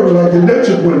whatever, like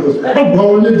electric windows. I'm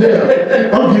rolling it down.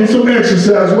 I'm getting some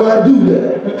exercise while I do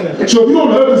that. So if you're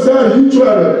on the other side and you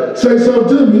try to say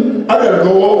something to me, I gotta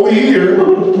go over here.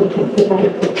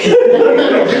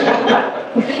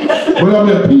 But I'm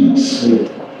at peace.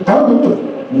 I'll do it.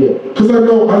 Because I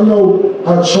know I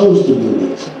chose to do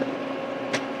this.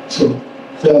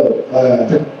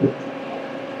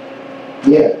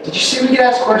 Yeah. Did you see we could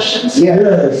ask questions? Yeah.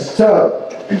 Yes. So,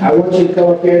 I want you to come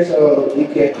up here so you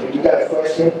can, if you got a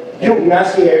question, you're not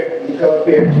scared, you come up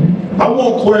here. I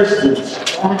want questions.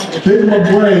 Pick my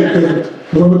brain, because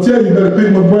I'm going to tell you, you better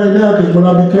pick my brain now, because when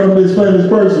I become this famous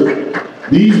person,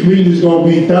 these meetings going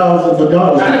to be thousands of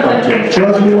dollars.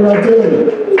 Trust me when I tell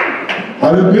you.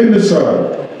 I done been to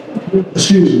some.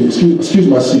 Excuse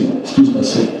my seat.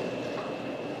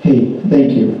 Hey,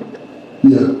 thank you.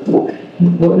 Yeah.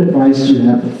 What advice do you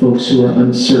have for folks who are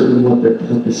uncertain what their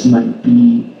purpose might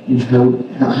be and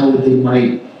how they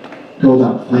might go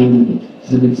about finding it? Does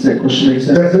that make sense? Question makes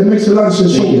sense? That makes a lot of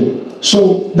sense. Thank you.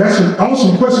 So that's an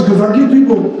awesome question, because I get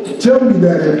people tell me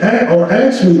that or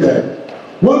ask me that.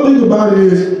 One thing about it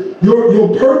is, your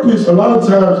purpose a lot of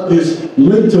times is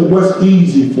linked to what's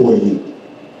easy for you.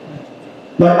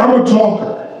 Like, I'm a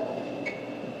talker.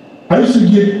 I used to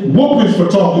get whoopings for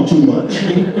talking too much.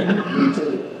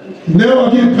 Now I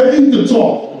get paid to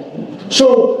talk.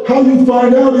 So how you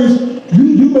find out is,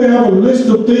 you may have a list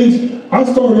of things. I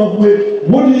started off with,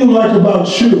 what do you like about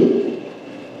you?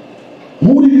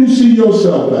 Who do you see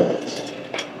yourself as?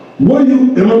 What do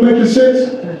you, am I making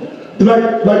sense?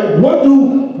 Like what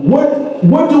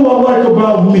do I like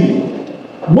about me?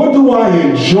 What do I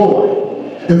enjoy?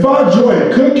 If I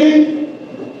enjoy cooking,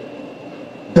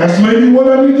 that's maybe what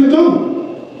I need to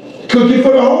do. Cooking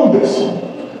for the homeless.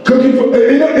 Cooking for,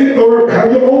 or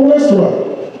have your own restaurant.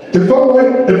 If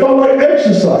I like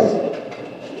exercising,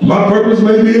 my purpose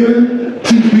may be to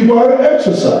teach people how to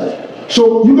exercise.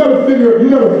 So you gotta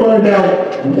find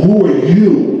out who are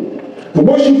you. But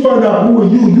once you find out who are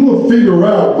you will figure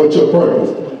out what's your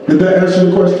purpose. Did that answer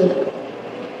the question?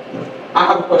 I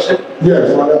have a question.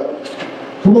 Yes.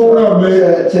 Come on up,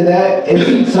 man. To that,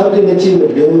 it's something that you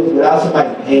would do without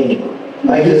somebody paying you.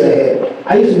 Like you said,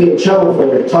 I used to be in trouble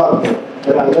for talking,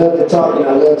 but I love to talk and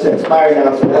I love to inspire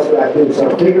now, so that's what I do. So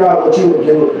figure out what you would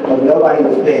do if nobody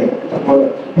was paying.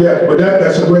 Yeah, but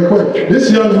that's a great question.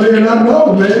 This young man, I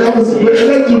know, man. That's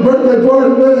your birthday party,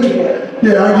 man.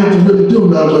 Yeah, I get to really do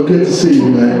now, but good to see you,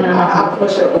 man. I have a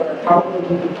question. How would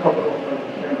you become a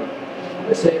parent?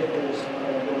 Let's say if there's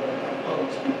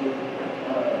public speaking,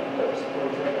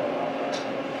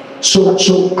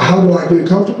 So how do I get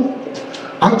comfortable?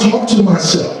 I talk to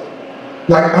myself.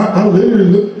 Like I literally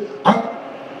look,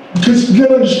 because you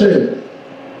gotta understand,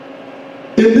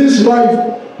 in this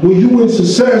life, when you in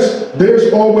success,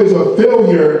 there's always a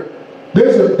failure.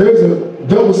 There's a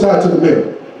double side to the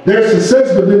mirror. There's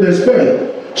success, but then there's failure.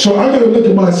 So I gotta look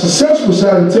at my successful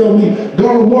side and tell me,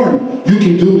 Donald Martin, you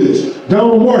can do this.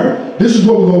 Donald Martin, this is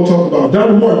what we're gonna talk about.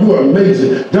 Donald Martin, you are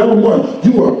amazing. Donald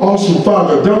Martin, you are an awesome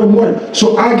father. Donald Martin.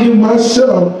 So I give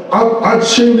myself, I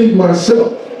cheerlead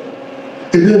myself.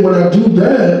 And then when I do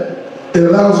that, it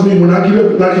allows me, when I get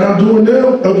up, like I'm doing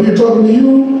now, up here talking to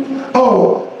you,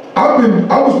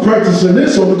 I was practicing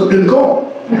this in the car.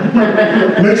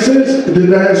 Make sense? Did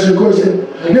that answer your question?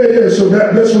 Yeah, so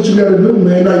that's what you gotta do,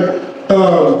 man. Like,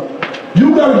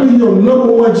 you gotta be your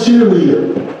 #1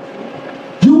 cheerleader.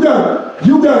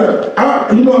 You gotta,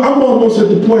 I'm almost at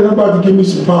the point, I'm about to give me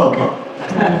some pom-pom.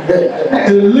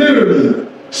 And literally,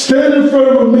 stand in front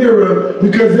of a mirror,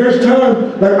 because there's times,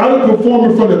 like I done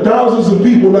perform in front of thousands of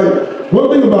people. Like, one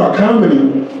thing about comedy,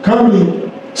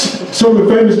 some of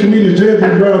the famous comedians,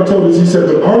 J.B. Brown told us, he said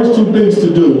the hardest 2 things to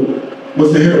do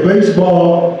was to hit a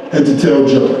baseball and to tell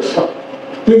jokes.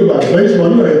 Think about it, baseball,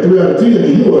 you had 3 out of 10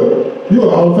 and you're a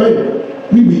Hall of Famer.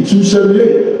 You be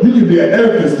 278. You could be an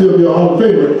F and still be a Hall of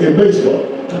Famer in baseball.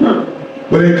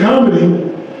 But in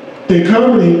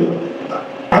comedy,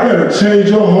 I gotta change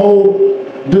your whole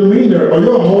demeanor or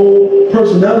your whole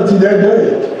personality that day.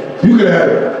 You could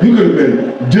have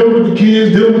been dealing with the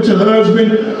kids, dealing with your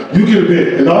husband. You could have been,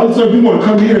 and all of a sudden you want to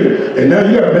come here and now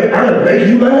I gotta make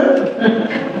you laugh?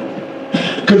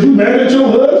 Because you mad at your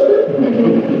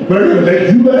husband? But I gotta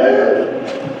make you laugh?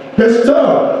 That's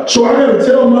tough. So I gotta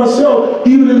tell myself,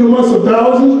 even in the months of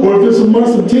thousands, or if it's a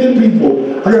months of 10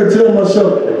 people, I gotta tell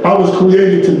myself, I was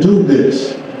created to do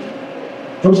this.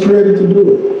 I was created to do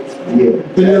it.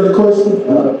 Yeah. Any other questions?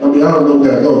 I don't know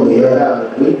where to go,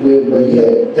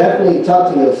 but Definitely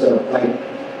talk to yourself. Like,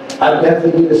 I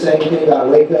definitely do the same thing. I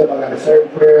wake up, I got a certain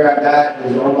prayer I got,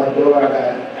 is on my door, I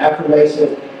got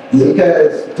affirmations. Yeah.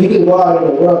 Because you can go out in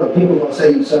the world and people gonna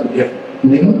say you something different.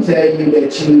 They're gonna tell you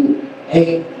that you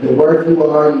ain't the worth you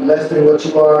are, you less than what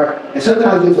you are. And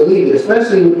sometimes you believe it,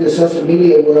 especially with this social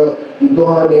media world. You go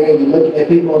on there and you're looking at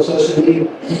people on social media,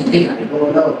 what's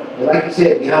going on? But like you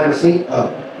said, behind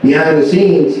the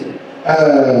scenes,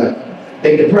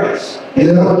 they depressed. They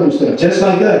don't do stuff, just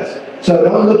like us. So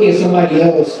don't look at somebody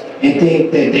else and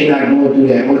think that they're not going through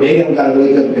that, or they don't gotta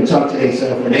wake up and talk to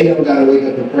themselves, or they don't gotta wake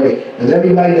up and pray. Because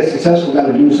everybody that's successful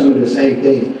gotta do some of the same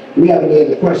things. We have any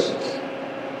other questions?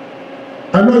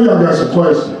 I know y'all got some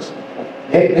questions.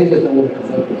 They just don't want to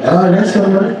come up with that. All right, that's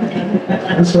all right.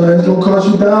 That's all right. It's gonna cost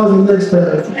you thousands next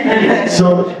time.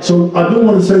 So I do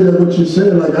want to say that what you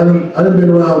said, like I done been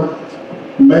around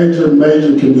major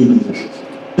comedians.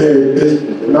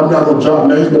 And I'm not gonna drop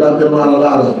names, but I've been around a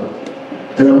lot of them.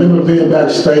 And I remember being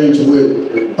backstage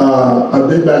with, I've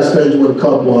been backstage with a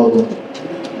couple of them.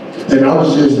 And I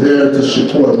was just there to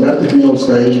support, not to be on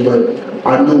stage, but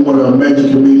I knew one of the major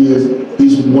comedians, he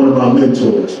he's one of my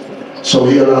mentors. So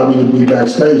he allowed me to be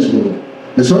backstage with him.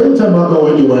 And so every time I go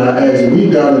anywhere, I ask him. We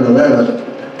down in Atlanta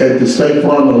at the State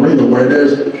Farm Arena where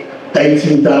there's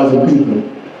 18,000 people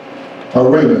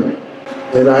arena.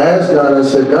 And I asked God, I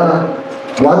said, God,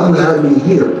 why do you have me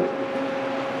here?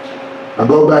 I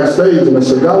go backstage and I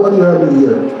said, God, why do you have me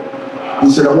here? He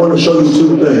said, I want to show you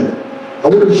two things. I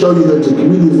want to show you that the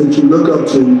comedians that you look up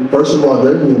to, first of all,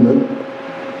 they're human,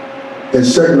 and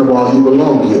second of all, you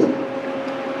belong here.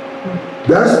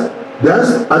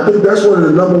 I think that's one of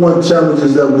the number one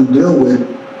challenges that we deal with.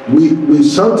 We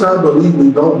sometimes believe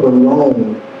we don't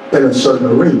belong in a certain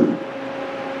arena.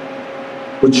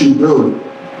 But you do.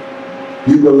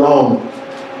 You belong.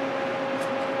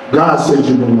 God said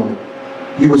you belong.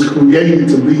 You was created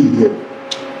to be here.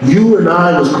 You and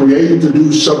I was created to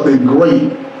do something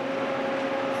great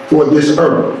for this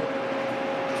earth.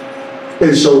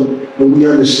 And so when we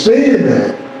understand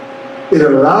that, it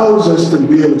allows us to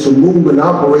be able to move and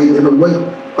operate in a way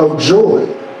of joy.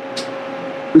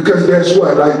 Because guess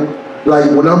what?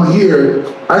 Like when I'm here,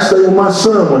 I stay with my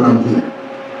son when I'm here.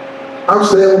 I'm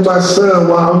staying with my son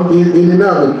while I'm in and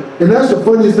out. And that's the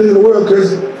funniest thing in the world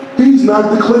because he's not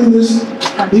the cleanest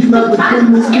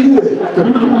kid.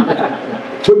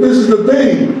 But this is the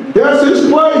thing. That's his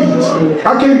place.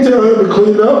 I can't tell him to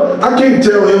clean up. I can't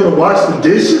tell him to wash the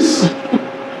dishes.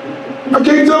 I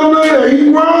can't tell him that.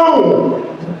 He's grown.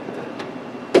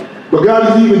 But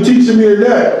God is even teaching me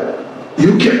that.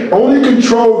 You can only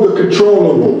control the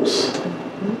controllables.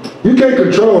 You can't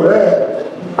control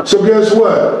that. So guess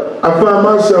what? I find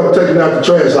myself taking out the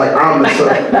trash like I'm the son.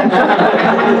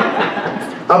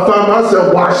 I find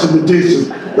myself washing the dishes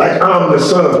like I'm the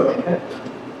son.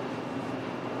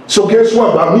 So guess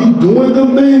what? By me doing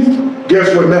them things,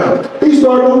 guess what now? He's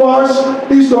starting to wash,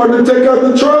 he's starting to take out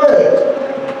the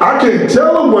trash. I can't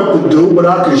tell him what to do, but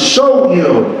I can show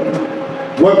him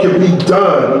what can be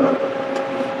done.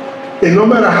 And no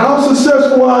matter how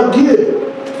successful I get,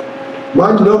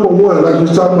 my number one, like you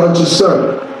were talking about your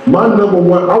son, I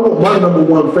want my number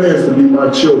one fans to be my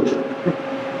children.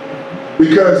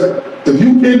 Because if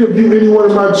you interview any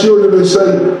one of my children and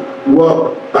say,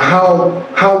 well,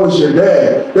 how was your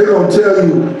dad? They're going to tell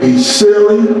you he's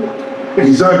silly,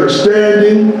 he's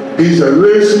understanding, he's a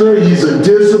listener, he's a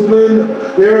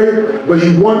disciplinarian, but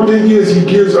one thing is he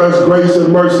gives us grace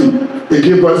and mercy to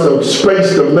give us a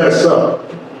space to mess up.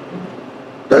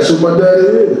 That's who my daddy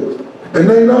is. And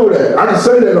they know that. I can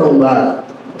say that on live.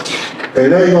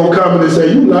 And they ain't gonna come in and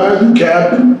say, you lying, you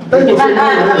capping. They gonna say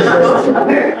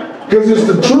that. Because it's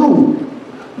the truth.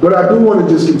 But I do want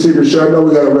to just continue to share. I know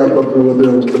we gotta wrap up in a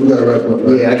little bit. We gotta wrap up.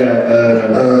 Right? Yeah, I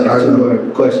got two more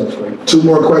questions for you. Two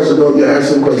more questions, don't you?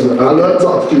 Ask some questions. I love to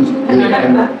talk to you.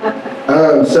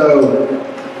 Yeah. So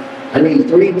I need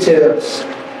 3 tips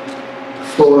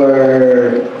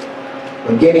for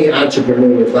beginning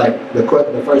entrepreneurs. Like the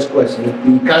first question,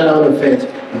 you kind of on the fence.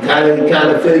 You kind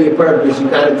of feel your purpose. You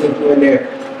kind of think you're in there.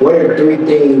 What are 3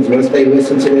 things once they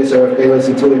listen to this, or if they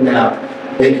listen to it now,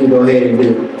 they can go ahead and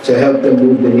do to help them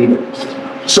move the needle?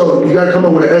 So you got to come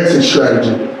up with an exit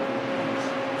strategy.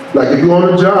 Like if you're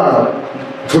on a job,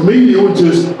 for me it was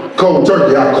just cold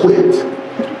turkey. I quit.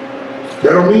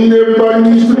 That don't mean everybody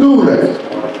needs to do that,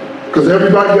 because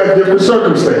everybody got different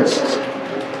circumstances.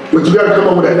 But you got to come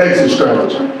up with an exit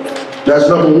strategy. That's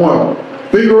number 1.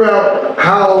 Figure out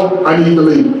how I need to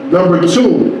leave. Number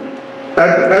 2,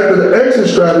 after the exit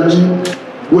strategy,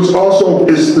 which also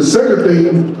is the second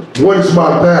thing, what is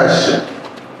my passion?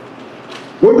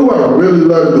 What do I really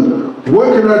love to do?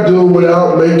 What can I do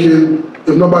without making,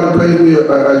 if nobody pays me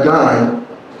a dime?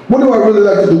 What do I really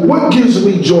like to do? What gives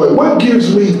me joy? What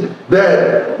gives me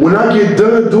that when I get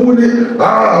done doing it,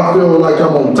 I feel like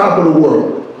I'm on top of the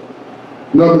world?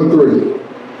 Number 3,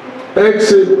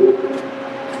 exit,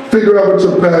 figure out what's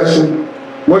your passion.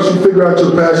 Once you figure out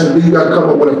your passion, then you got to come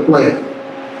up with a plan.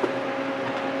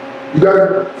 You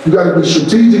got to be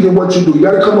strategic in what you do. You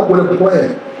got to come up with a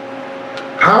plan.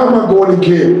 How am I going to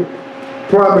get,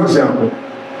 prime example,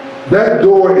 that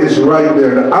door is right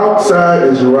there. The outside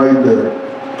is right there.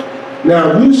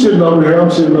 Now, you sitting over here, I'm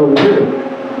sitting over here.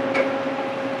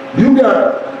 You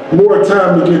got more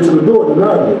time to get to the door than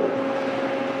I do.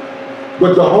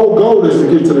 But the whole goal is to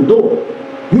get to the door.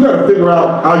 You got to figure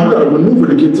out how you got to maneuver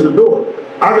to get to the door.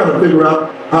 I got to figure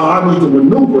out how I need to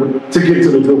maneuver to get to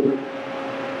the door.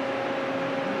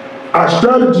 Our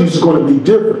strategies are going to be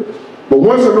different. But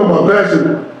once I know my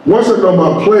passion, once I know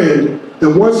my plan,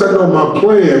 and once I know my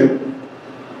plan,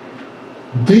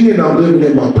 then I'm living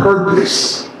in my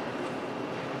purpose.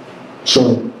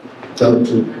 So, tell them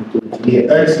to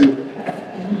exit,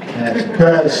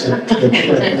 passion, and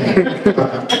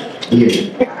plan.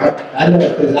 Yeah. I know,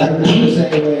 because I'm the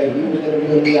same way. If you were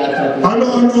interviewing me, I talk to I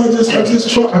know, I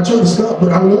try to stop,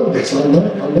 but I love this. I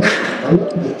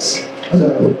love this. I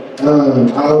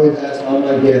always ask all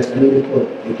my guests, I need a quote.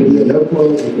 It could be a no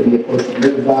quote, it could be a quote you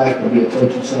lived by, it could be a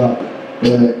quote you saw,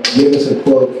 but give us a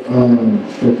quote,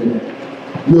 for today.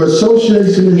 Your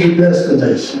association is your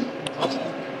destination.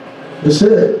 That's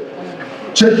it.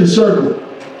 Check your circle.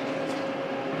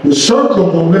 The circle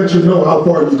will let you know how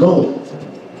far you're going.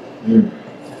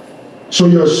 So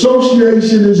your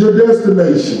association is your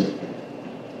destination.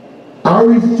 I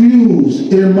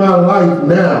refuse in my life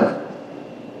now.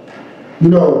 You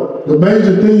know, the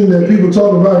major thing that people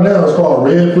talk about now is called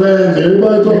red flags.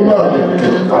 Everybody talking about,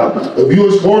 if you're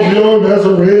a Scorpio, that's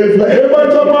a red flag.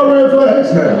 Everybody talking about red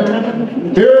flags now.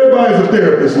 Everybody's a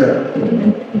therapist now.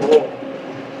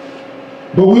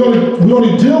 But we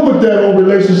only deal with that on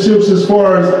relationships as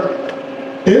far as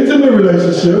intimate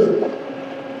relationships.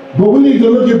 But we need to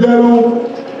look at that on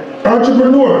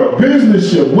entrepreneur,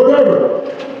 business-ship, whatever.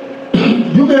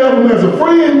 You can have them as a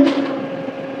friend,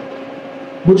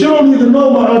 but you don't need to know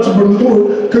my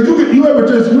entrepreneur, because you ever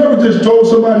just told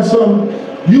somebody something,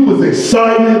 you was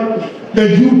excited,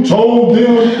 and you told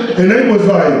them, and they was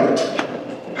like,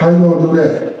 how you gonna do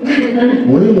that?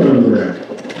 When you gonna do that?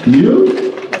 You?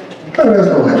 How that's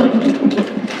gonna happen?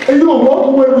 And you gonna walk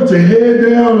away with your head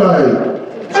down like,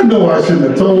 I know I shouldn't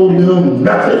have told them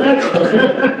nothing.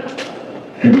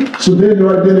 So then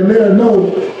right then and there, no,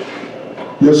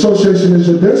 your association is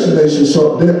your destination.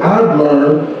 So then I've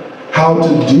learned how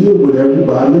to deal with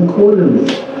everybody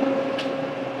accordingly.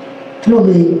 You know what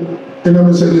I mean? And I'm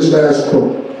gonna say this last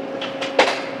quote.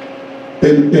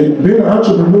 And being an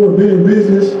entrepreneur, being in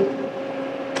business,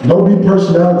 don't be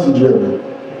personality driven.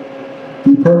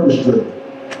 Be purpose driven.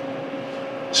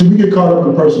 See, we get caught up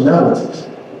in personalities.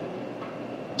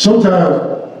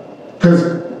 Sometimes, because,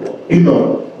 you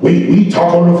know, we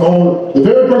talk on the phone. The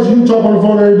very person you talk on the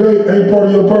phone every day ain't part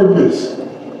of your purpose.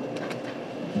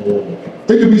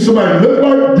 It could be somebody look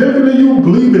like different than you,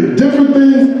 believe in different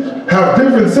things, have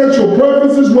different sexual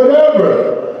preferences,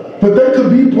 whatever. But they could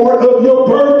be part of your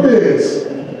purpose.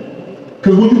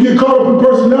 Because when you get caught up in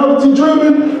personality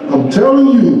driven, I'm telling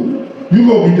you, you're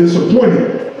going to be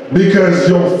disappointed. Because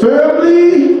your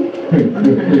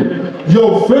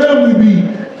family be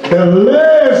the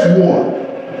last one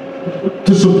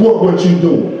to support what you're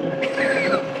doing.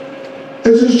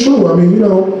 It's just true. I mean, you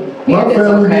know, my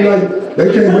family be like, they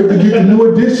can't wait to get the new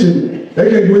edition. They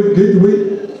can't wait to get the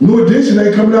new edition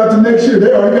ain't coming out the next year.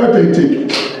 They already got their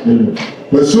ticket.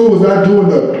 But as soon as I doing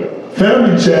the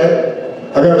family chat,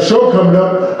 I got a show coming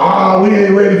up. We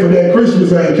ain't ready for that.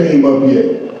 Christmas ain't came up yet.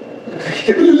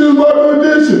 You just bought the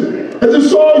edition. I just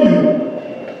saw you.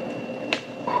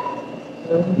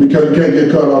 Because you can't get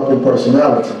caught up in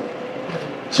personality.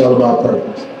 It's all about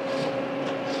purpose.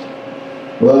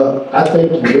 Well, I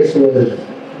think this was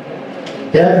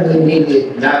definitely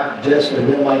needed, not just for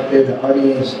them like they're the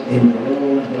audience in the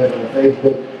room, but on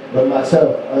Facebook, but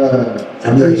myself. I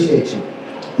appreciate you.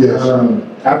 Yes.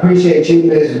 I appreciate you,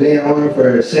 Ms. Van Horn,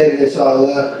 for setting this all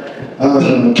up.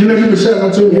 Can I give a shout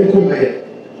out to you real quick?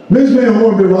 Ms. Van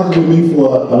Horn been rocking with me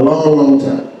for a long, long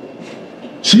time.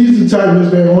 She's the type, Ms.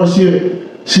 Van Horn,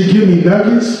 she'd give me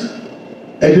nuggets,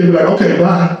 and then be like, okay,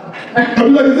 bye. I'd be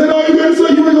like, is that all you gotta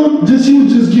say? You ain't gonna, she would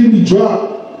just give me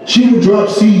drop. She would drop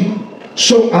seed.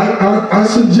 So I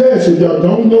suggest, if y'all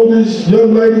don't know this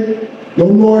young lady,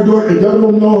 don't know her daughter, if y'all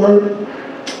don't know her,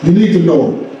 you need to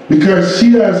know her. Because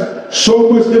she has so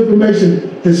much information,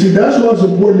 and see, that's why it's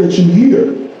important that you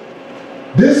hear.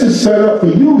 This is set up for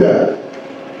you guys.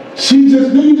 Did you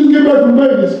just get back from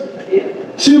Vegas?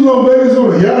 She was on Vegas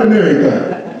on a yacht and everything.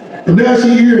 And now she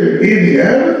here in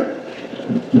Indiana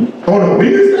on a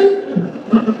Wednesday?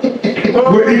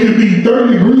 Where it can be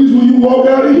 30 degrees when you walk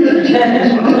out of here?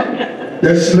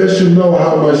 That lets you know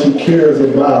how much she cares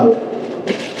about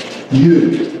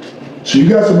you. So you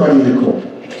got somebody in your corner.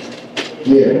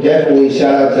 Yeah, definitely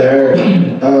shout out to her.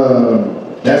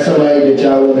 That's somebody that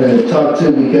y'all want to talk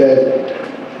to, because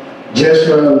just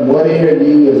from one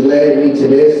interview has led me to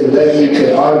this, it led me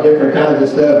to all different kinds of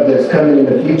stuff that's coming in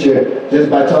the future just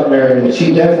by talking to her. And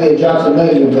she definitely dropped some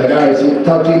money and was like, all right, so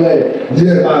talk to you later.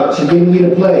 Yeah. She's giving me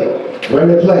the play, run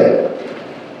the play.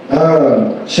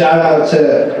 Shout out to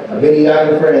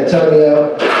videographer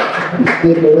Antonio.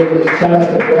 Sticking with me. Shout out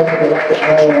to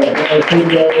Brad,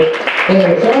 studio.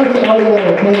 And shout out to all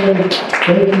y'all players.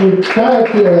 Thank you. Shout out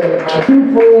to my two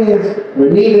friends,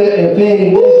 Renita and Fanny.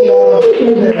 Thank y'all. Like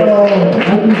you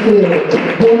said,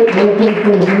 there's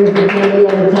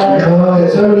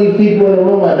so many people in the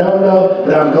room I don't know,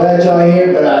 but I'm glad y'all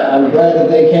here. But I'm glad that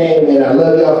they came, and I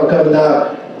love y'all for coming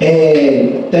out.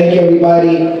 And thank you,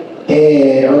 everybody.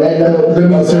 And on that note, Let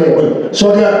me say,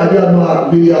 so I got my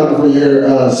videographer here,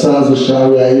 Sansa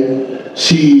Share.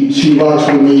 She rocks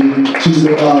with me. She's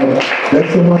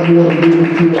that's somebody who wants to be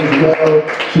with you as well.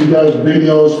 She does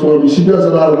videos for me. She does a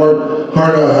lot of work.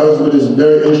 Her and her husband is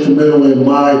very instrumental in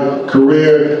my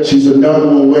career. She's another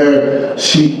one where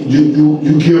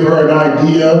you give her an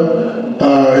idea.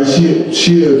 And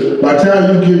she by the time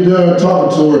you get done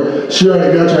talking to her, she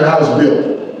already got your house built.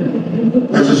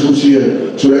 That's just who she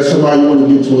is. So that's somebody you want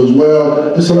to get to as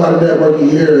well. There's a lot of networking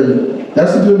here, and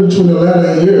that's the difference between Atlanta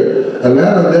and here.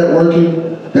 Atlanta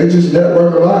networking, they just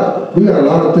network a lot. We got a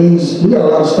lot of things, we got a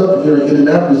lot of stuff here in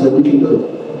Indianapolis that we can do.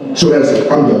 So that's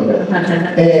it, I'm done.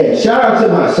 and shout out to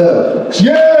myself.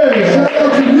 Yeah, shout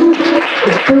out to you.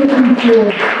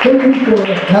 Thank you for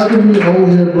having me over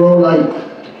here, bro.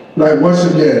 Like once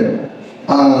again,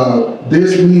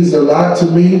 this means a lot to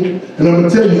me, and I'm gonna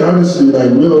tell you honestly,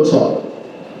 like real talk.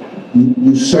 You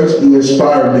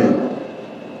inspire me.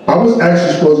 I was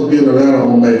actually supposed to be in Atlanta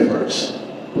on May 1st.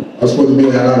 I was supposed to be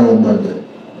in Atlanta on Monday,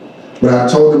 but I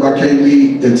told them I can't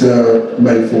leave until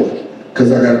May 4th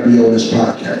because I got to be on this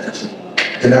podcast,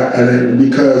 and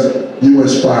because you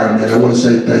inspire me, and I want to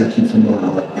say thank you from my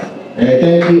heart. And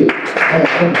thank you.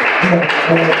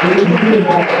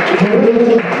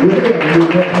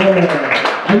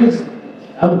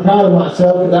 I'm proud of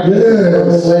myself because I can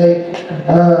Yes. away.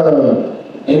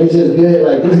 And it's just good,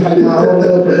 like this is like my whole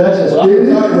little production. So I can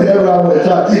talk whatever I want to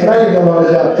talk. I ain't gonna hold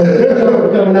y'all. Thank you for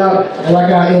coming out. And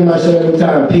like I end my show every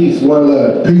time, peace, one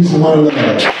love. Peace and one love.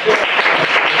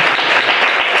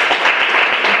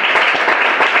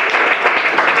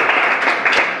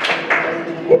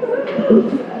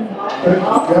 Thank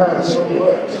you guys so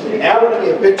much. I want to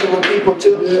get a picture with people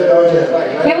too.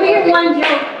 Can we get one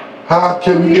joke? How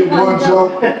can we get one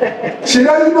joke? See,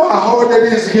 now you know how hard that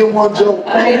is to get one joke.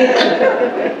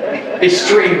 A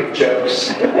stream of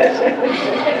jokes.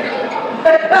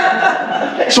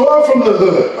 So I'm from the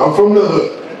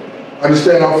hood.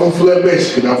 Understand? I'm from Flint,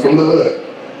 Michigan. I'm from the hood.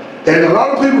 And a lot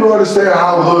of people don't understand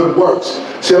how the hood works.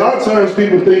 See, a lot of times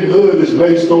people think hood is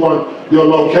based on your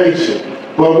location.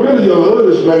 But really your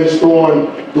hood is based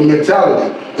on the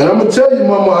mentality. And I'm going to tell you,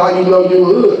 mama, how you know you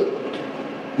hood.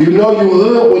 You know you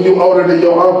hood when you older than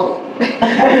your uncle.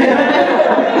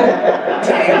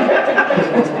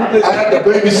 I had to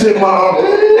babysit my uncle.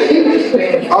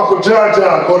 Uncle John,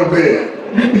 go to bed.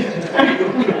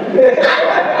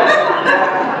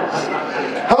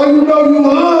 How you know you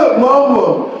hood, mama?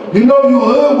 You know you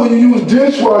hood when you use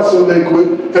dishwasher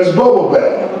liquid as bubble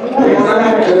bath.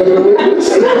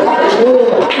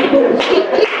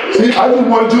 See, I just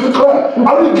wanted you to clap. I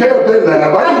didn't care if they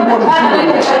laugh. I just wanted you to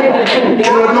laugh. Did I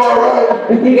do all right?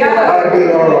 Yeah. I did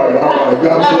all right. All right.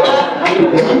 God bless.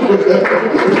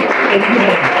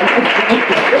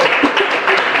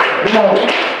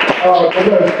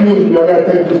 Excuse me, I gotta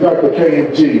take this back to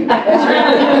K&G. I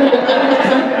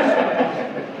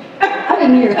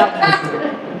didn't hear that.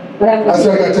 I said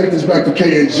I gotta take this back to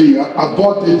K&G. I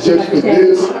bought this just for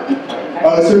this.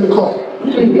 It's in the car.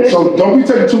 So don't be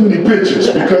taking too many pictures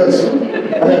because I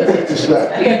gotta take this back.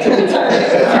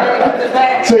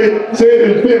 Say it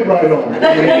didn't fit right on.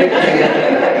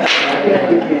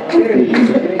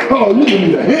 Oh, you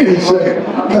need a handshake.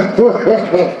 That's how I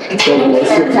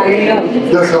know.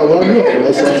 That's how I know.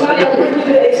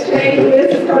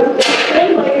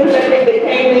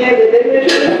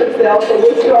 So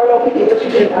we'll start over here.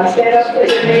 Stand up, put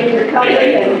your name, your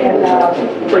company, and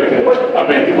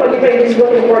what you think is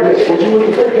looking for.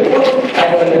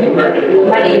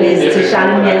 My name is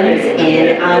Tashana Mills,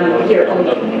 and I'm here on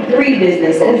 3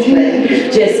 businesses,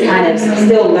 but just kind of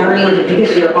still learning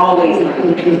because you're always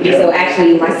learning. So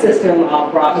actually, my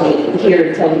sister-in-law brought me here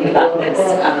to tell me about this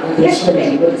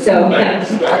yesterday. So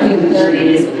it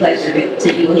is a pleasure to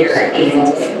be here and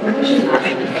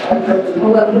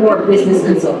I'm more business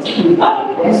consulting. So I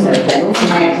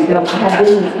actually don't have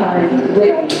business cards with me,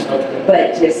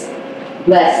 but just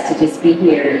blessed to just be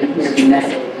here and hear the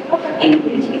message and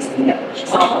get a chance to know.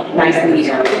 Nice to meet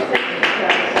you.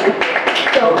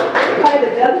 So, anybody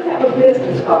that doesn't have a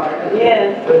business card, again,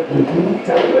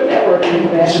 tell me what networking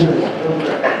is.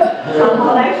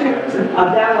 I'll actually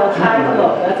download Hello.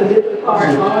 That's a business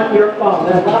card on your phone.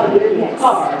 There's a lot of business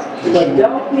cards, but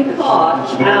don't be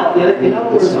caught out. In other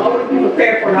words, always be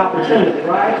prepared for an opportunity,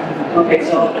 right? Okay,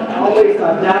 so always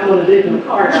download a digital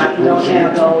card now if you don't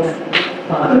have those.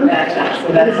 So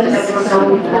that's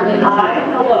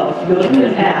Hello. Go to the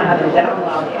app and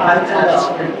download Hello.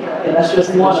 And that's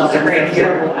just one of the great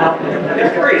several out there.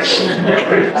 They're free. They're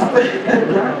free.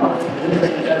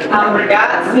 I'm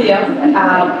Regatta Sia.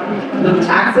 Do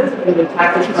taxes. I've been doing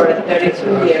taxes for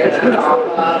 32 years. I'm off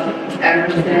of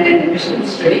Emerson and Mission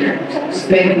Street. It's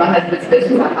mainly my husband's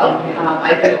business. I help.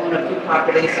 I do own a few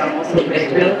properties, so I'm also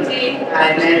with realty.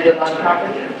 I manage a lot of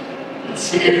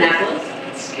properties in Annapolis.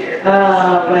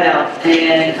 What else?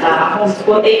 And I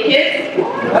homeschool 8 kids. So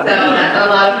that's a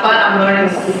lot of fun. I'm learning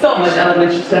so much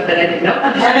elementary stuff that I didn't know. So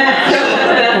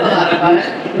that's a lot of fun.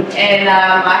 And I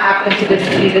happen to just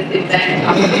see this event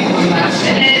on last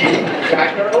minute.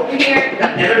 Drive her over here.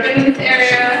 I've never been in this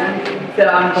area. So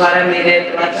I'm glad I made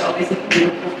it. Glad to always see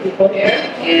beautiful people here.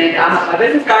 And I have my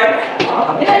business card.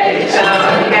 Yay. If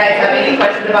you guys have any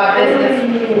questions about business,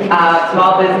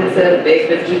 small businesses, big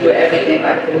businesses, do everything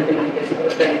like this.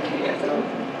 Thank you. So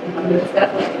I'm going to step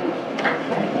up.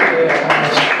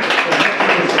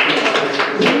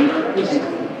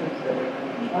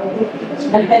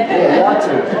 My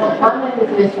name is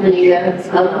Miss Renita,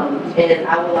 and I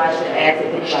would like to ask if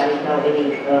anybody know any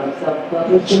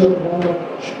self-publishing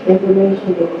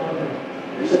information.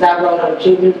 Because I wrote a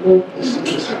children's book.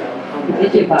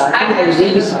 Did you buy? I actually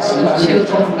use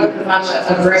children's book because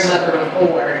I'm a grandmother of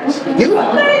 4. You?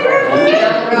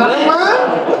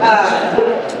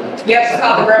 Yes, it's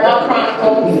called the Grandma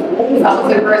Chronicles. I'm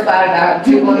super excited. I have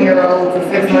 2 1-year-olds, a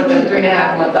 6-month and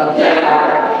 3.5-month-old.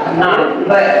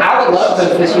 But I would love to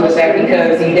assist you with that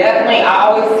because you definitely, I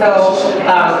always tell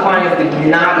clients to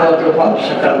not go through a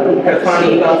publishing company because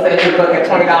funny, you're going to sell your book at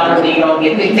 $20 and you're going to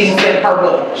get 15 cents per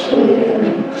book.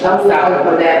 I'm sorry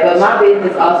for that, but my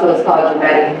business also is called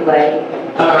Dramatic Play.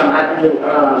 I do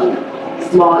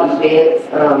small events,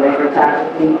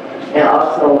 photography, and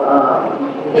also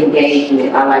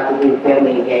engagement. I like to do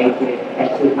family engagement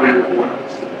activities.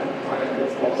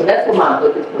 So that's what my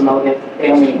book is promoting: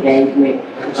 family engagement,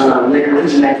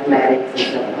 literacy, mathematics, and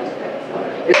stuff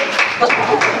like that.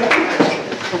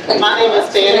 My name is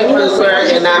Fanny Kruger,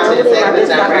 and I'm the executive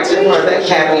director for the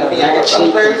Academy for Young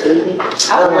Achievers.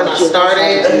 When I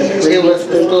started, it was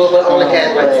the school that only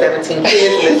had like 17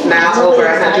 kids, and it's now over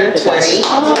 120.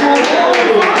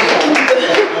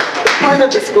 Part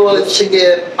of the school is to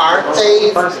give our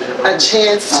phase a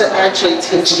chance to actually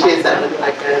teach kids that look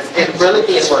like us and really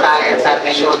be inspired by the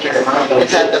children and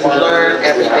have them learn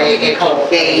every day and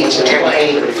engage every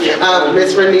day.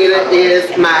 Ms. Renita is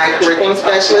my curriculum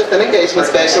specialist and engagement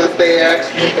specialist there,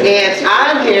 and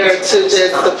I'm here to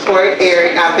just support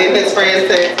Eric. I've been his friend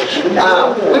since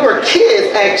we were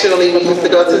kids. Actually, we used to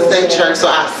go to the same church, so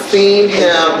I've seen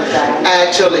him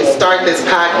actually start this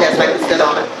podcast, like he said,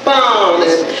 on the phone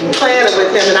and planning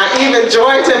with him, and I even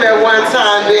joined him at one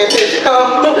time being his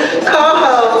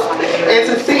co-host, and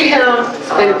to see him,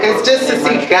 and just to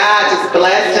see God just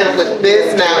bless him with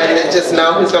this now, and just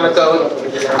know he's going to go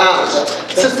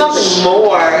to something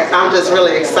more. I'm just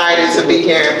really excited to be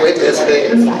here and witness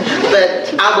this.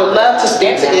 But I would love to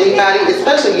speak to anybody,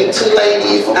 especially you two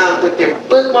ladies, with your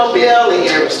bookmobile and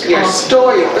your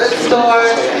store, your bookstore.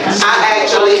 I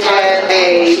actually had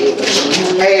a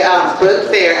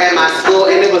book fair at my school,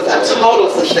 and it was a total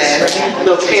success.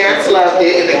 The parents loved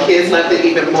it, and the kids loved it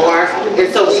even more.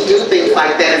 And so we do things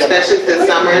like that, especially since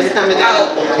summer is coming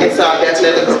out. And so I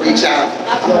definitely will reach out.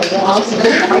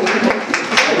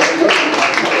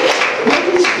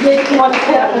 You want to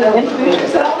introduce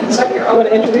yourself? I want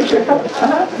to introduce yourself.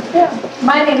 Yeah.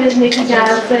 My name is Nikki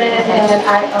Johnson, and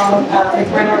I own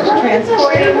Reynolds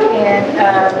Transporting, and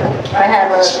I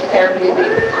have a Airbnb.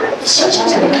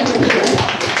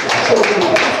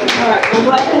 All right, I'd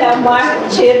like to have my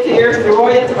kids here,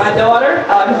 Roya, to my daughter.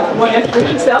 Want to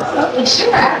introduce yourself?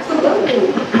 Sure,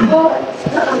 absolutely.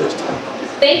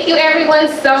 Thank you everyone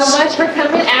so much for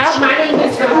coming out. My name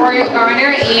is Roya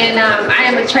Garner, and I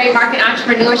am a trademark and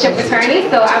entrepreneurship attorney.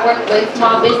 So I work with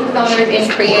small business owners and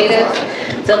creatives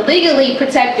to legally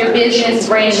protect your business,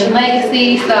 brand, and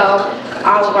legacy. So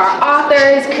all of our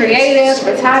authors, creatives,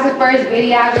 photographers,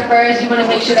 videographers, you want to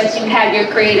make sure that you have your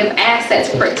creative assets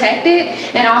protected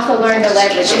and also learn to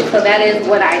leverage it. So that is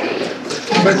what I do.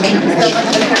 Thank you so much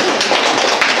for coming.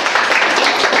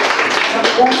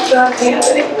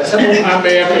 Anthony. I'm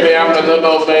Anthony. I'm the little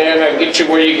old man. I get you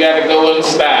where you gotta go in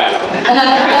style.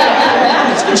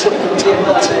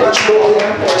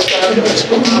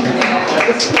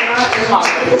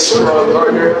 Ron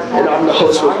Gardner, and I'm the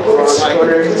host with Ron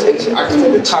Gardner. I can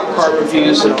do top car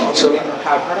reviews and also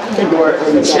have indoor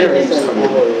series.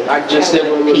 I just did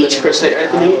one with Miss Krista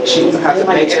Anthony. She has a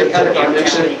patent for the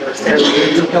foundation and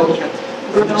we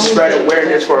help spread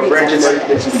awareness for a brand new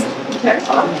business.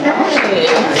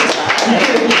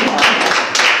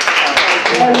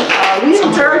 And we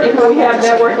encourage you when we have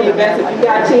networking events, if you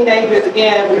got teenagers,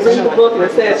 again, we read the book and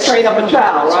it says train up a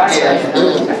child, right?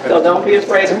 So don't be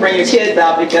afraid to bring your kids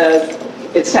out because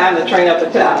it's time to train up a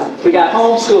child. We got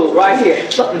homeschool right here.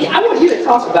 So I want you to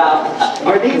talk about,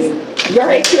 are these your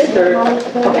 8 kids or,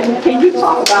 can you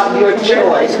talk about your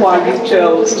choice, why you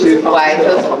chose to? Why I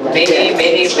chose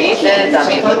many reasons. I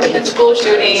mean, look at the school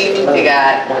shootings. They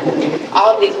got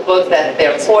all these books that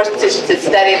they're forced to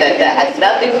study that has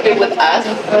nothing to do with us.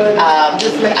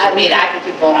 I mean, I can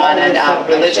keep going on, and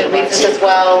religion reasons as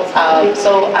well.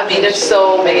 So, I mean, there's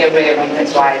so many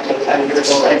reasons why I chose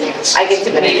homeschool. And I get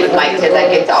to meet with my kids. I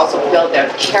get to also build their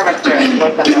character and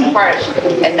work on their heart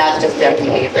and not just their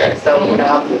behavior. So, you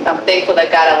know, I'm thankful that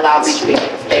God allowed me to be able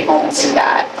to stay home and do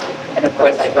that. And of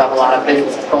course, I do have a lot of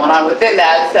businesses going on within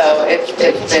that, so it's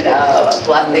been a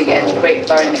blessing and a great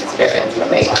learning experience for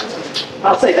me.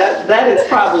 I'll say that is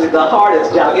probably the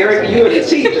hardest job. Eric, you were the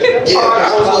teacher. Yeah, I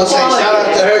was gonna say shout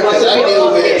out to her because I deal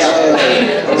with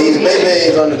these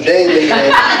babies on the daily.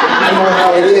 And I know how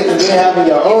it is to having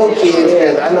your own kids.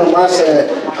 Because I know my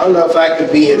son. I don't know if I could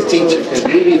be his teacher because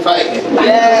we be fighting.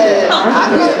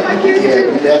 Yeah, we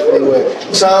definitely would.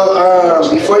 So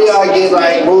before y'all get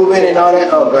like moving and all that,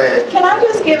 oh, go ahead. Can I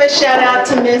just give a shout out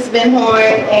to Ms. Van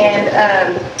Horn and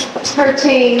her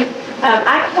team.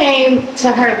 I came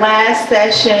to her last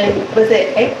session, was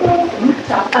it April?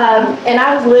 And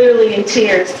I was literally in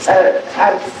tears.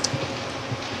 I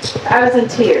was in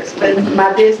tears with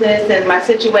my business and my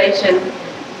situation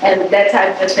and that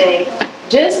type of thing.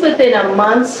 Just within a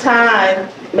month's time,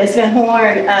 Ms. Van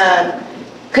Horn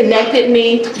connected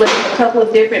me with a couple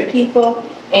of different people,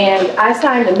 and I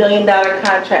signed $1 million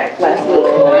contract last week.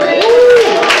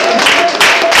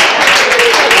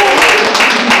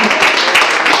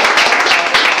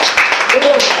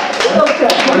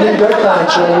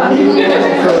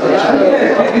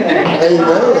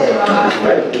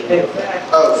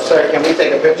 Oh, sir, can we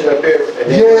take a picture up here?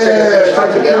 Yeah,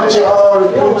 take a picture.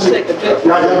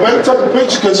 Now, you better take a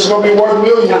picture because it's going to be worth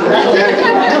millions.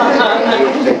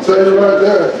 Tell you right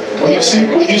there. When you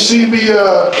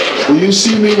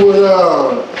see me with,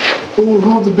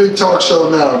 who's the big talk show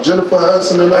now? Jennifer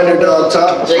Hudson and Underdog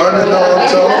Talk. Underdog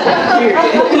Talk.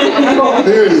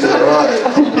 There it is, all right.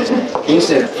 You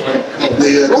said,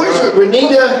 where's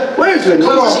Renita? Where's Renita?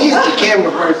 Come on. She's the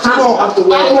camera person. Come on.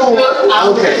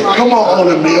 Okay. Come on,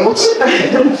 Olin Mills.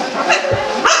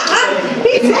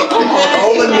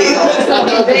 Olin Mills.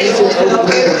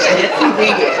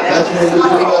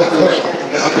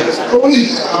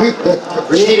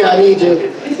 Renita, I need you.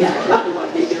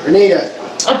 Renita.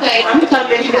 Okay, I'm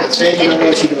coming. Thank you.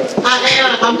 I am.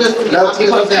 I'm just. No,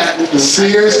 keep up that.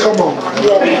 Sears, come on.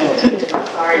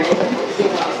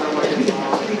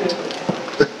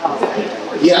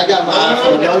 Yeah, I got my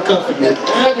iPhone. Don't come for me.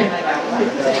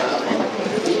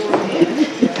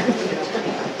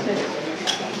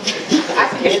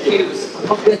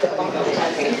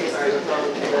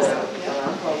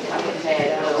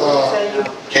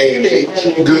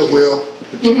 KMH. Goodwill.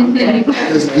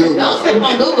 It's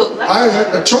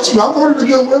Goodwill. Trust me, I've heard of the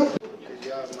Goodwill.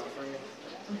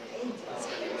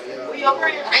 Your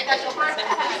friend? Ain't that your friend?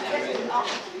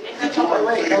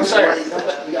 No, sir.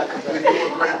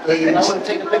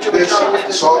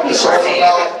 It's all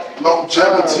about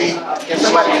longevity. It's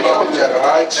all about that, all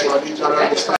right? So I need y'all to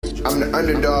understand. I'm the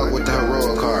underdog with the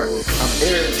heroic heart. I'm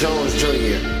Eric Jones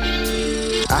Jr.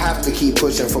 I have to keep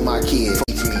pushing for my kids.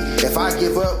 If I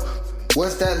give up,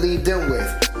 what's that leave them with?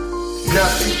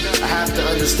 Nothing. I have to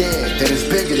understand that it's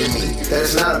bigger than me. That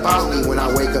it's not about me when I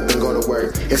wake up and go to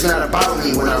work. It's not about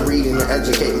me when I'm reading and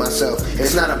educate myself.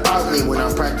 It's not about me when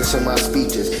I'm practicing my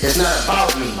speeches. It's not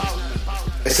about me.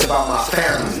 It's about my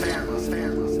family.